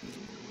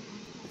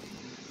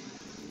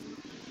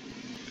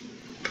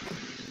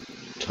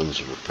 Tons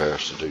of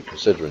repairs to do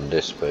considering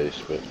this base,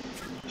 but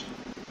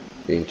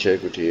the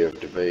integrity of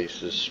the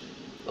base is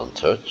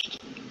untouched.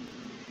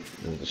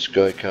 And the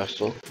Sky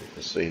Castle, you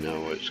can see now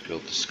why it's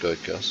called the Sky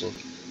Castle.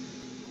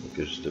 It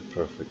gives the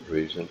perfect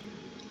reason.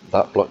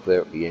 That block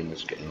there at the end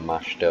is getting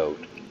mashed out.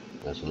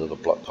 There's another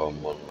block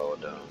on one lower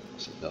down. I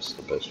think that's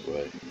the best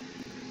way.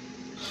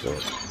 So,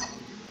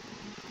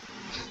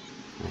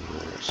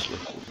 let's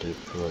look at the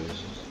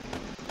prices.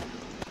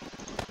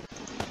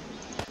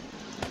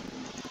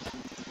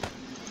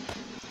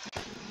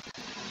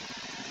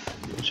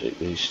 Check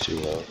these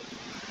two out.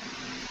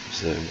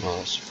 They're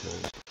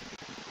masterpieces.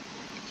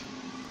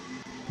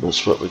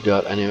 That's what we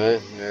got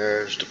anyway.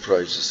 There's the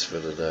prices for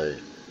the day.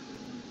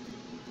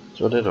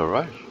 So I did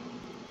alright.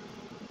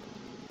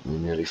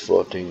 Nearly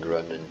 14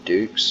 grand in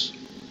dukes.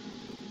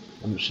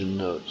 How much in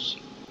notes?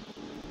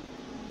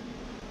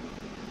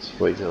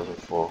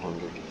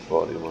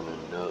 3,441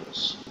 in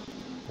notes.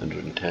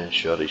 110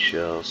 shoddy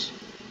shells.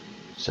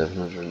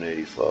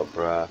 784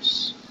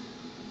 brass.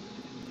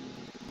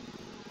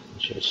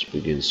 Just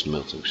begin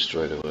smelting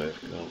straight away, of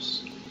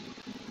course.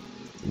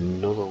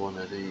 Another one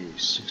of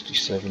these,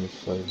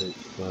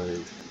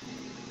 67,585.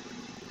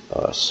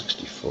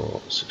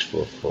 64,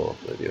 644,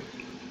 maybe.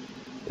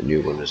 The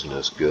new one isn't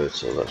as good,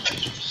 so that's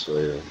just for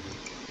sale.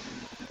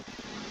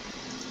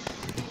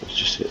 Let's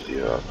just hit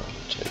the armor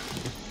and take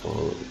them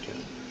forward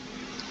again.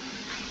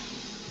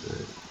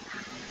 Right.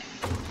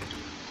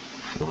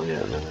 Oh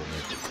yeah, now I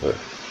need to put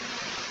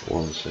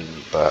one thing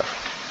back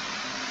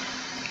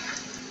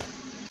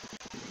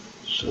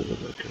so that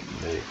I can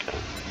make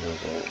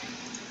another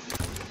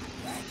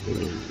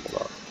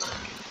block.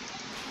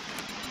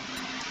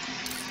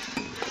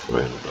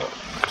 Frame block,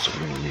 because I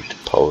really need to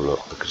pole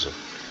up because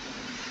I've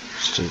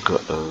still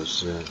got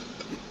those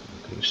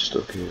getting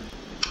stuck here.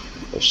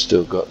 I've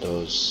still got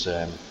those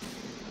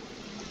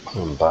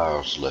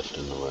bars left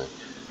in the way.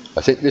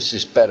 I think this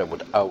is better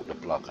without the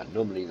block, and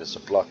normally there's a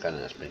block and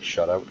it's been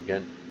shot out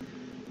again,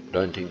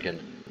 but I'm thinking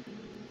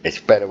it's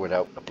better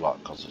without the block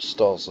because it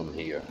stalls them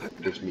here.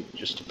 It gives me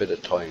just a bit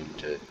of time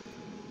to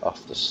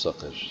off the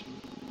suckers.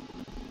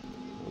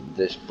 And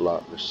this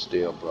block, this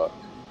steel block,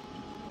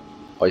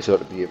 I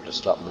thought I'd be able to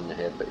slap them in the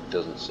head, but it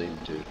doesn't seem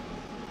to.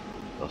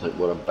 I think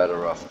what I'm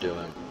better off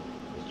doing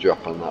is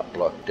dropping that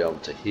block down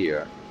to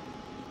here,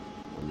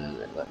 and then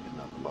that can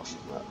knock them off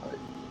from that height.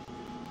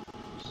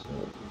 So,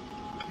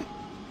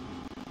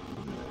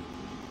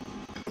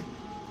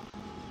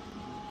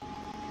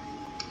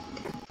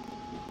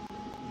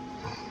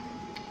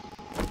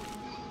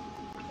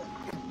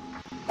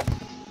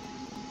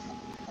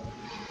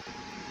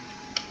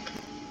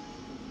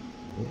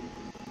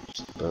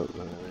 just about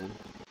right in.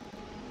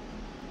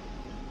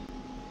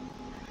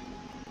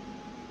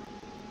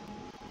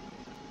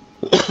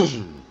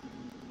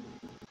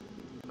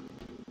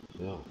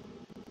 So,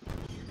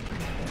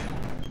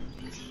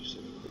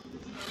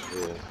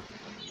 yeah,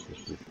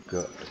 we've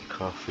got the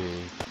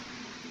coffee,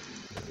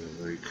 the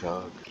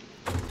recog,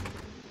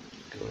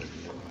 going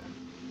on.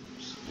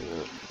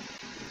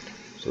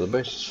 So the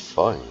base is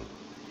fine,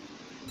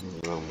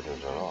 nothing wrong with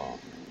it at all.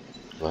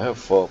 So I have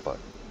 4 back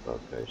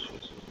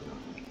locations.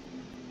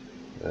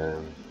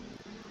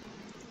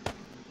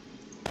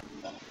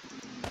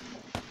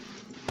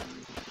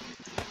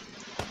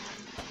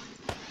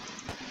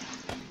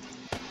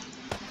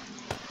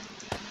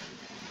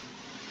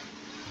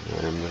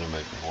 I'm going to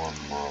make one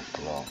more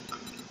block.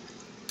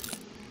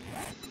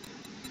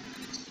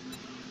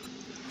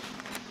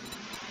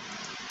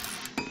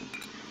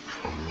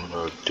 And what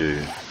I'll do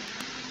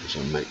is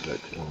I'll make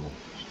like,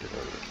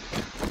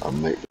 I'll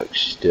make like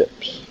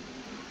steps.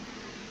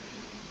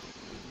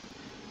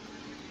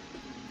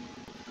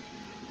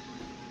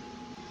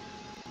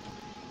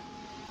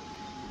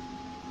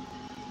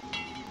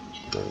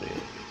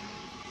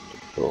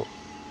 So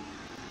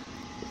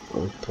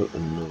I'll put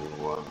another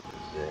one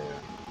there.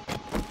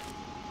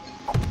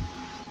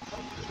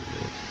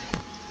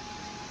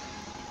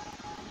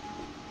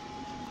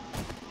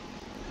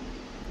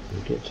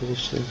 to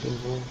this thing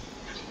anymore.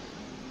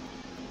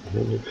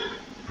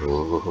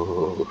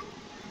 Oh,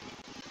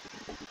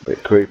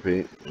 bit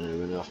creepy. I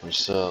went off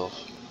myself.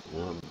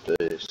 On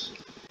base.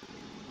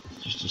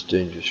 It's just as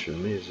dangerous for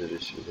me as it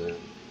is for them.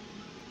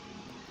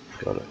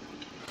 Got it.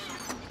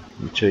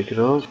 You take it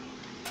on?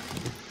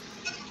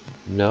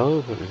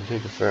 No, but we can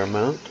take a fair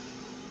amount.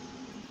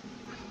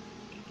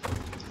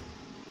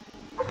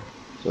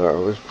 So it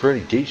was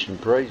pretty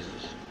decent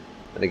prizes.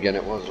 And again,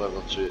 it was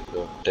level 2,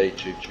 day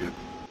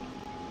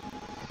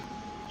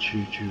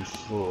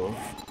 224.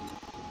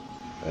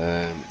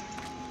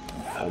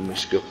 How many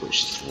skill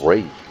points?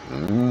 3.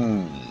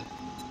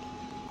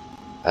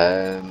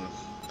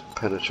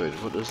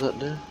 Penetrated. What does that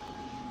do?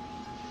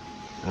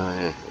 Oh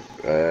yeah.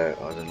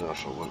 I don't know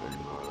if I want any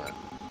more of that.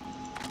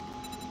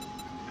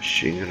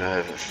 Machine gun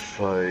out at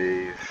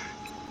 5.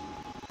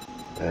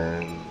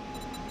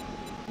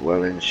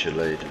 Well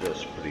insulated.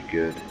 That's pretty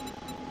good.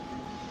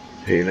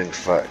 Healing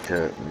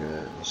factor.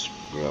 Yeah, let's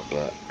grab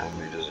that. How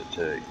many does it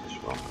take? This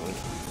one,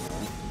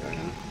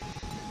 right?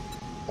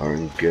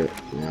 Iron gut.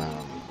 Yeah,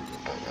 I'm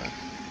about that.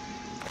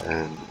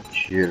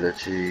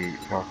 Agility.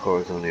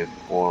 Parkour is only at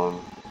 1.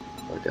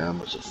 Like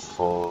armor's at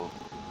 4.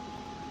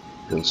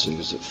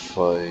 Gunslinger's at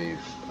 5.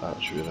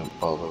 Actually, I don't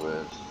bother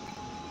with.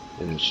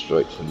 And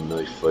strike for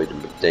knife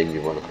fighting, but then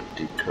you want to put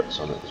deep cuts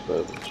on it as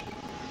well.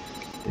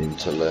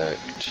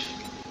 Intellect.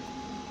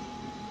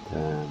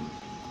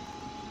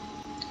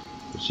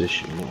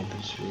 Position, what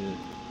happens here?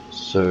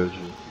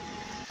 Surgery.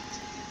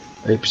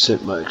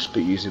 8% more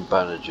XP using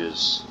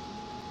bandages.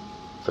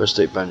 First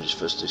aid bandages,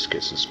 first aid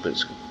kits and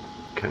splints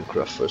can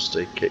craft first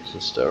aid kits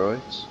and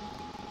steroids.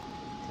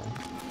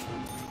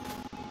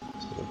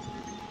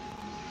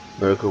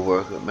 Miracle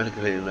worker,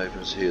 medical healing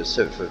items here,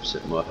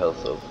 75% more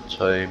health over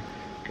time.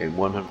 Gain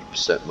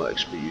 100% more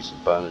XP using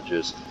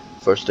bandages.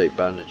 First aid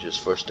bandages,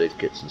 first aid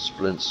kits and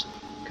splints.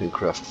 Can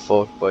craft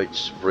fort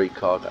bites,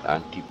 recog and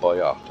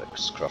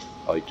antibiotics. Craft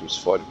items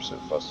 40%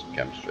 faster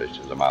chemistry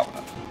than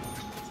Malvern.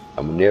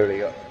 I'm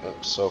nearly up,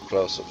 so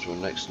close up to the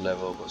next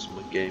level. What's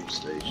my game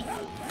stage now?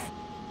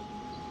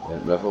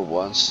 Level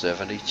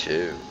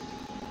 172.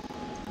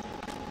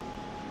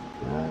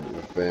 And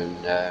we've been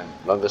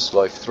longest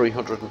life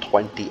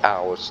 320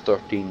 hours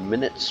 13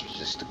 minutes, which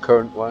is the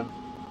current one.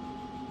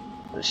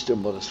 And it's still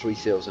more than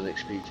 3000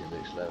 XP to the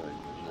next level.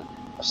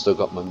 I've still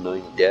got my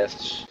 9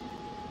 deaths.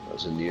 That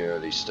was in the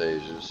early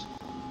stages.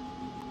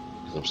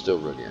 Because I'm still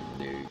really a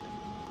noob.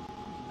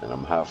 And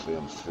I'm halfway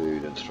on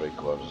food and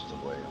 3/4 of the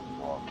way on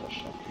water.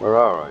 So we're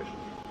alright.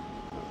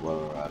 While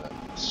we're at it,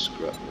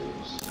 scrap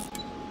these.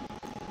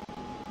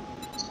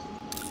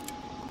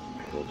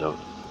 I don't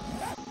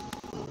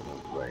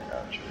right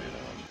actually.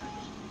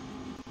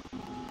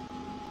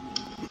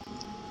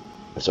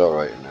 It's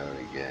alright in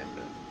early game,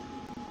 but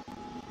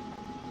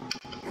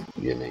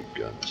you need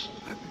guns.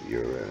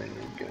 You really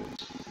need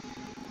guns.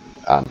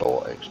 And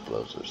or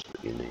explosives,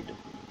 but you need them.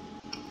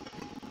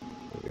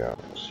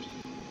 Regardless.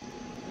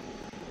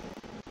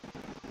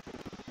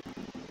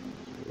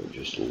 We'll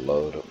just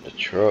load up the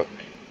truck.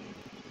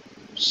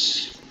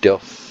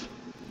 Stuff.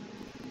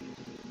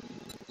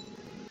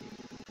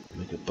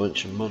 Make a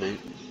bunch of money.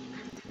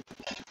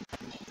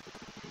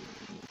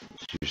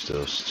 Use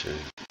those two.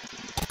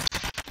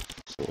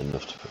 It's not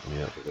enough to put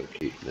me up, I've got to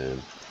keep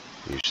them.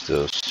 Use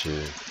those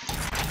two.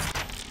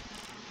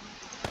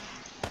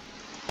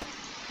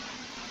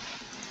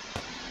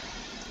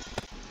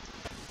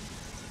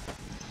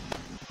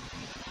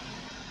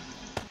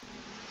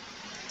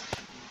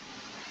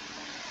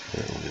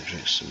 I'm going to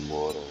drink some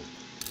water.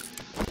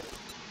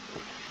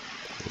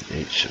 And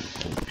eat some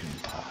pumpkin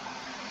pie.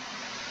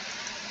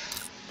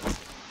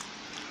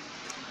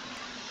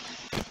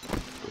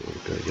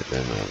 We've got to get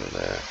them out of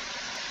there.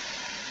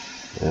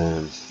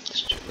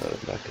 Let's check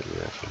that back in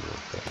the afternoon.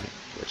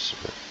 Rest of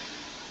it.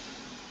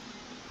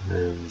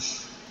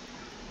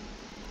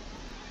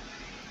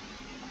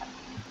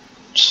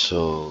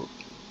 So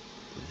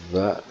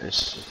that is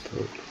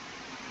supposed.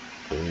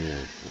 Oh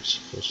yeah, it's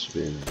supposed to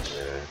be in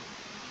there.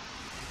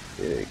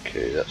 Yeah,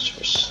 okay, that's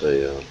for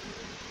sale.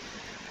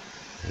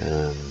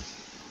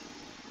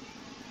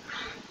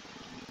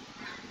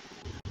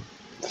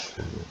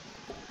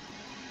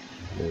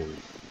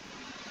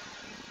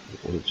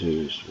 What we'll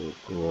do is we'll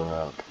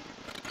grab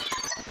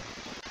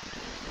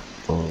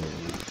all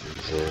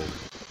of them,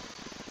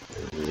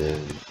 and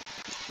then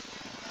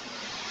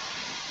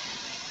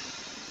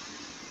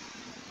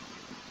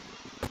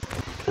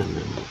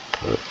we'll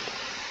put,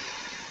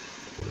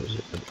 what is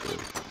it, put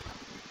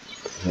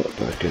that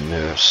back in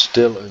there,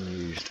 still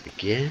unused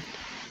again,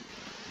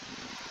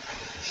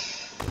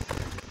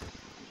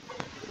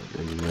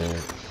 and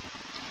there.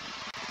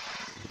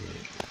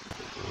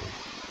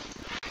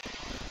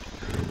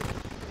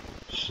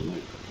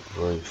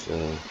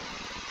 Rifle.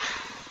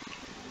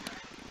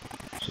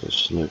 So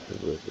sniper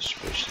rifle is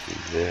supposed to be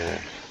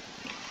there.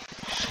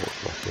 So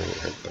back there,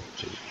 head back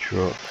to the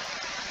truck.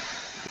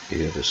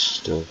 The other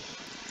stuff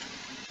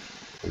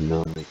I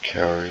normally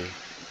carry.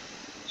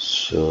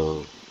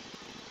 So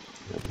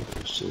let me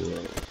go to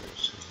that. Go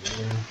to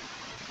there.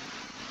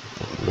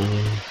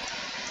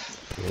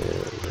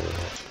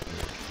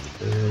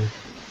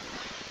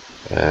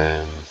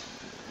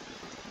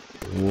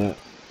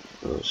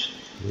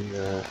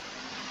 Yeah.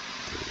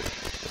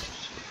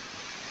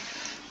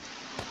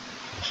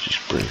 Let's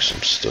just bring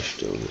some stuff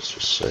down that's for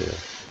sale.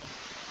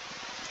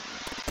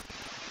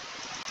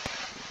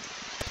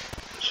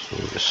 So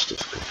all this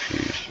stuff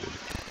confused me.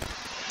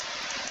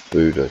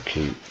 Food I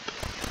keep.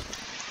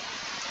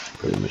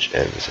 Pretty much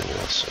everything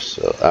else I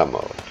sell. Ammo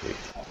I keep.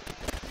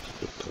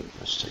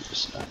 Let's take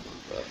this ammo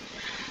back.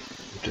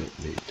 We don't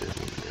need that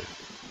in there.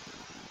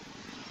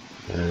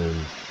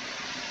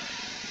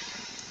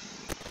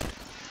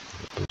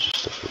 A bunch of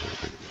stuff we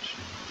don't need.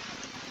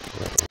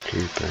 That we're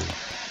keeping.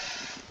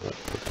 That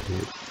we'll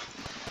keep.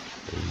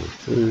 And the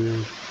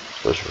food.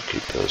 Suppose we'll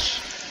keep those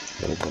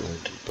mobile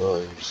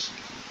anti-buys.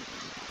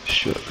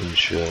 Shotgun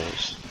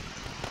shells.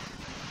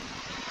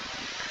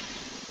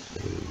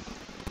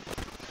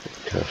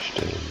 Cash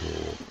down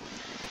there.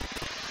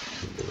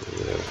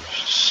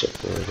 Just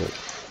separate it.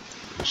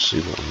 We'll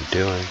see what I'm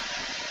doing.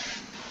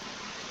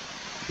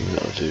 And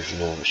that'll do for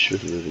now. I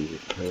should really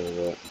repair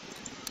that.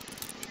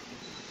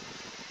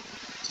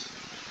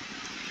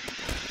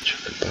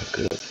 Chuck it back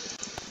up.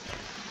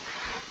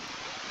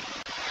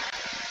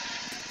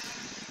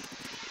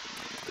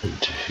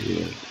 Into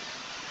here.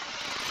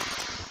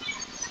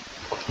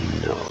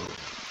 No.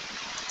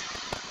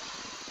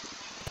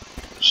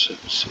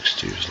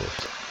 760 is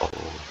left. Oh,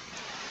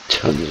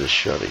 tons of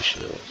shoddy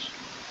shells.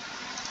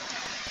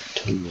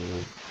 Tons of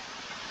them.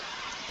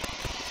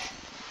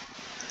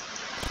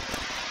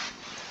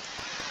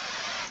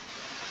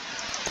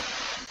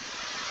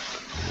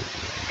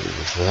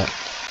 With that.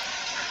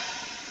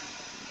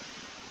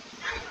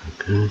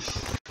 Okay.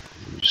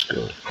 I'm just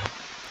gonna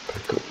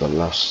pick up the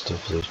last of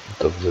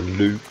the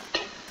loot.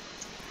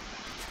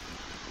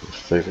 My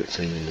favourite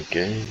thing in the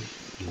game.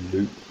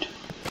 Loot.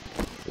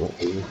 What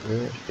are you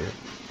here? Yeah.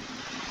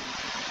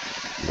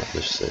 Not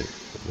this thing.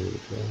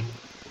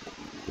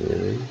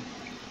 Really?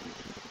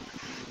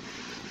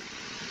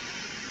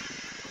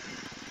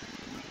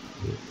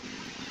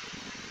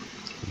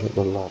 What about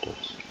the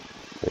ladders?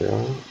 They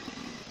are?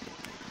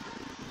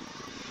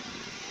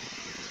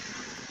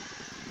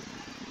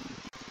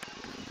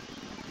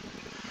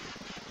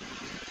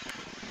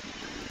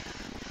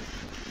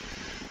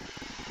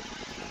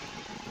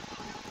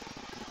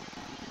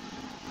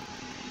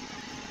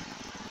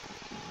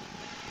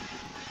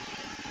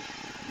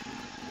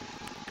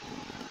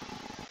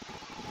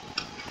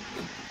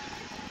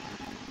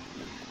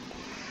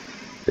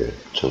 Yeah,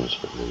 tons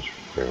of it needs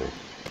repairing.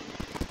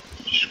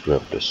 Just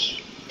grab this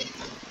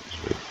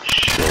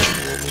shell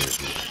one and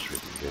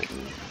just get in.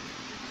 Might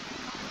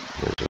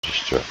as well just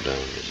strap down,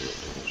 isn't it?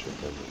 Strap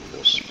down with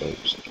those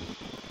spikes.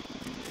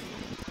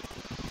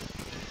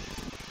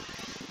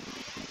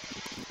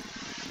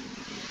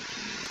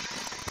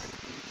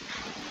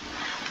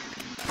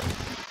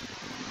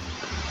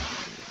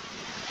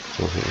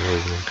 Something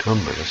really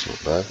encumbered, that's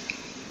not bad.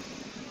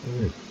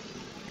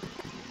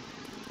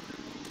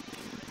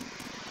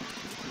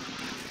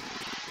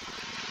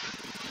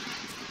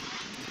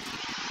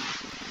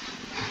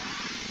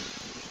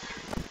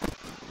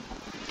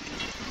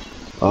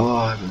 Oh,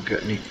 I haven't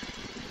got any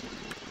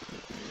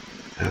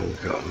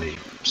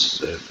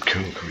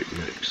concrete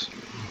mix.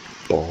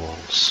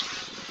 Balls.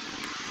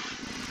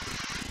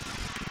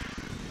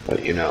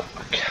 But you know,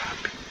 I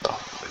can't be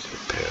bothered with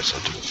repairs,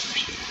 I'll do a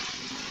few.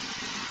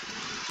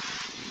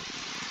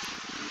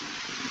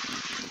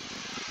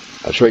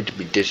 I tried to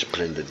be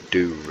disciplined and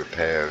do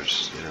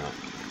repairs, you know,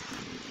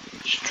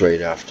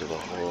 straight after the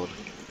Horde.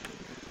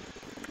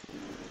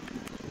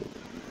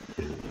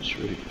 It's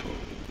really cool.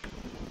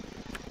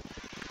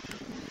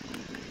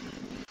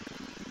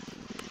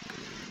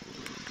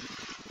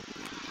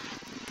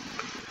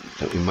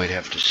 That we might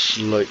have to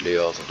slightly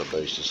alter the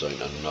base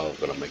design. I know I've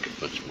got to make a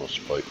bunch more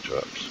spike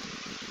traps.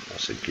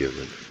 That's a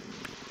given.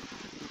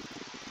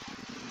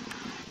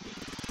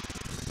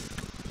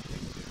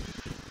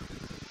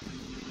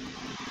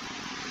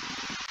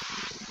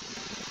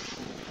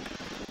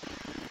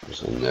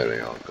 So there they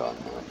all gone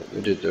now, but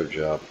they did their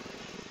job.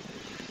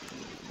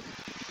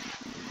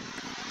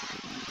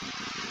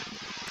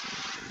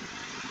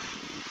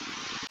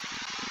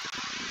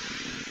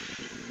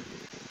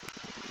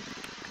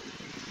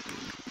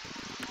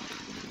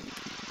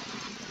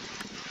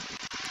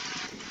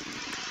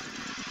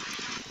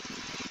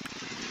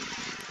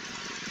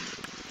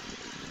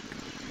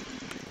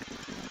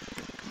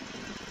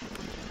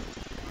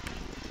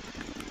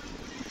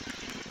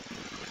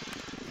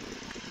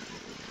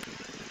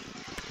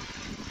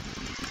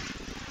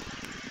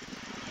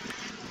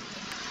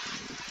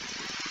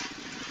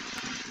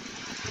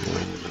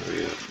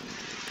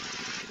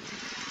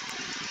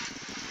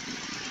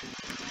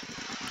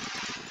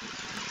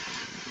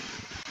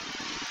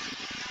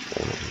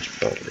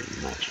 Badly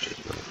matched as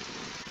well.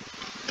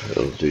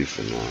 That'll do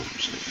for now, I'm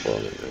just gonna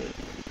follow it.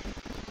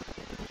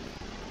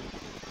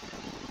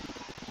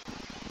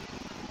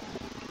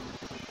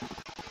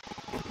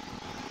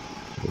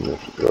 I'm gonna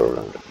have to go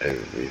around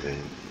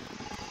everything.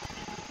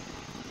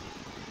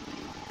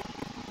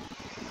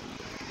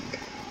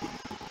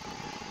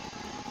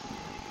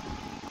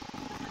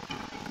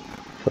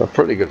 So a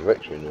pretty good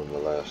victory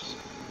nonetheless.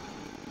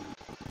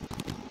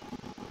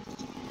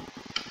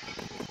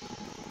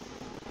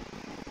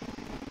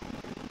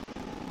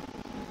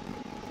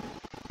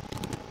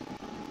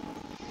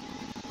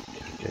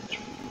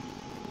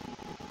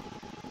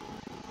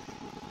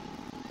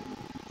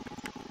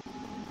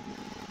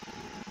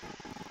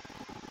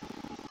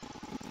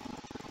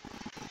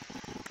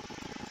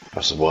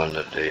 That's the one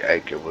that the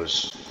egg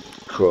was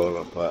crawling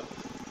up at.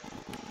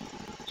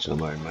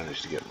 Somehow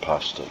managed to get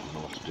past it and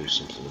I'll have to do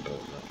something about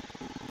that.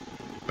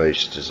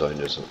 Base design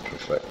isn't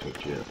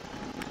perfected yet.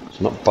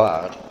 It's not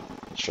bad,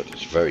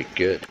 it's very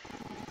good,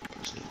 but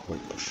it's not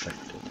quite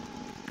perfected.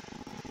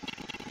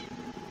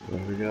 What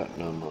have we got?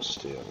 No more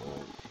steel,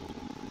 right?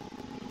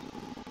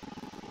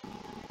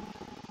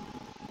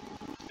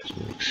 There's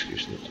no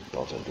excuse not to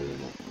bother doing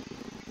that.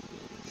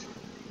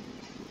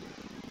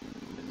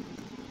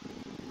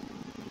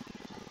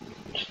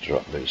 Let's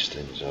drop these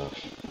things off.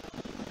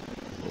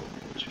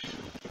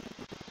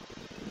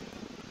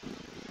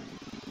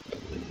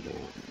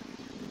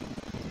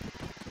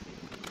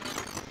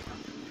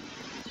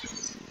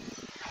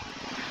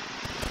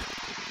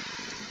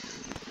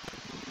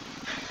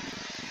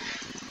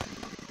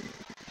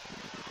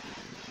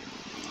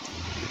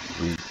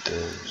 Read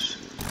those.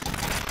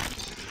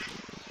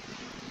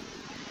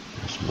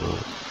 That's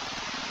not.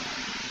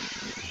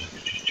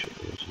 Just check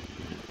those in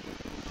here.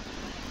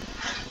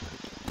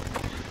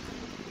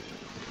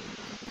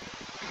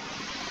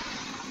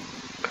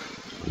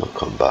 I'll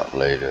come back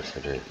later for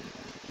the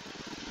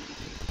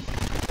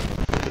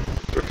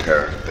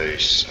repair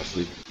base. Have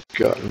we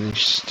got any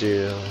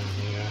steel in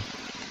here?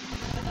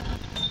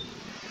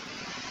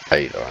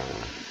 8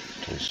 iron,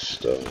 10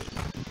 stone,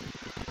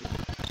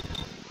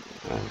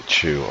 and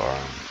 2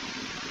 iron.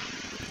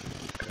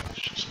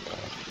 Gosh, that's bad.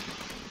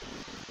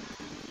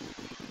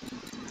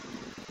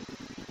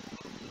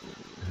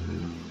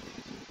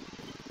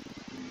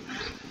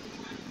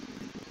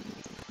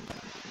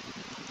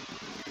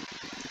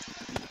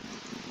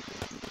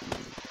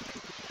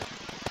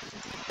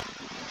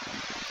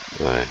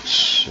 Right,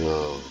 so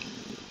I'll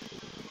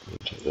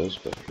take those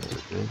back out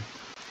again.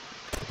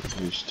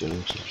 Use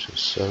down to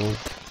 7.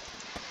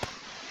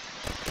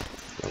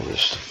 All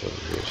this stuff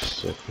over here is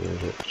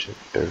separate it, check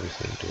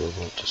everything. Do I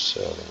want to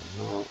sell or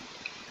not?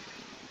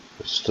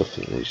 There's stuff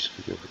that needs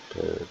to be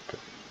repaired, but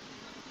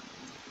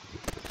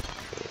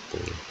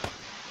that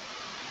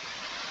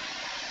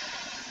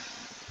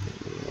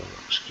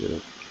looks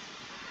good.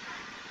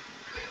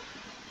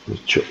 We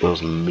chuck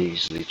those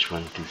measly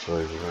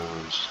 25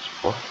 rounds.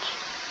 What?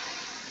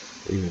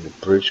 Even the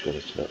bridge got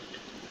attacked.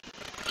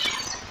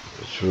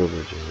 What's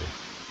rubber doing?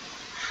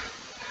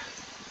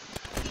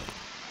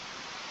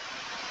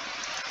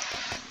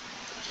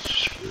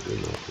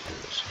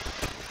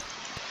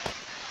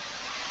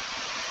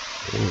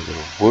 Oh, we got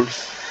a wolf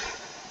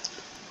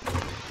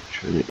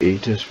trying to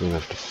eat us. We'll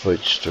have to fight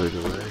straight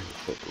away.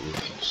 Fuck the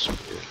wolf and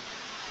spear.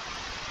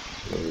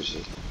 Where is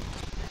it?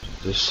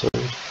 This side?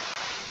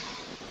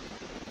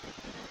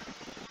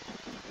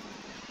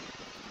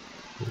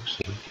 Looks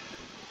like.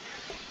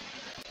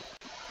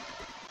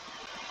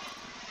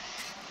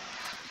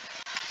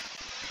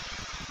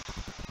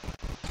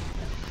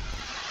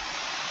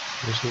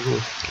 Where's the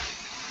wolf?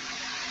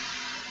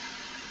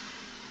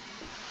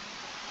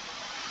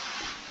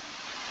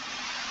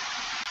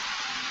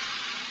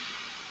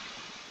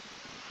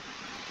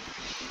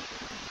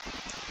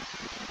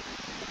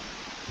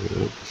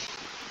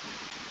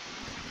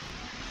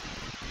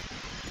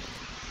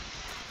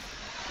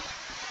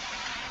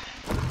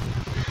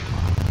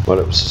 Well,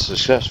 it was a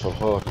successful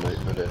Horde Night,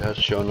 but it has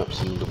shown up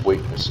some of the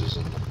weaknesses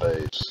in the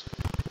base.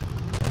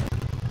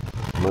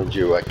 Mind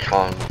you, I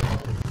can't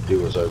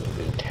do as I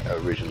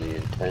originally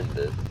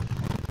intended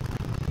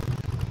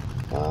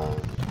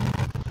and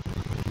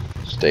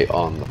stay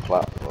on the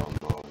platform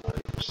all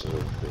night instead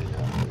of being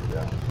up and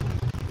down.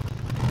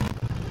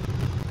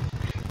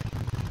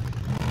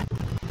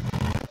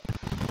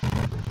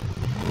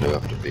 I do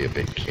have to be a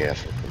bit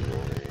careful from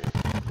there.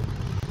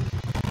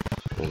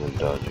 Kind of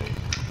dodgy.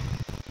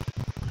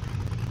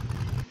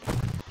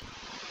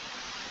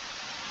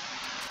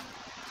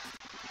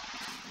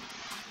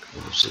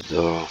 Close the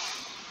door.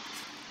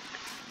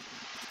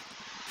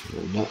 And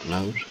on that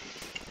note,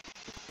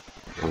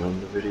 I'll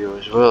end the video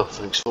as well.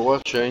 Thanks for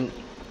watching.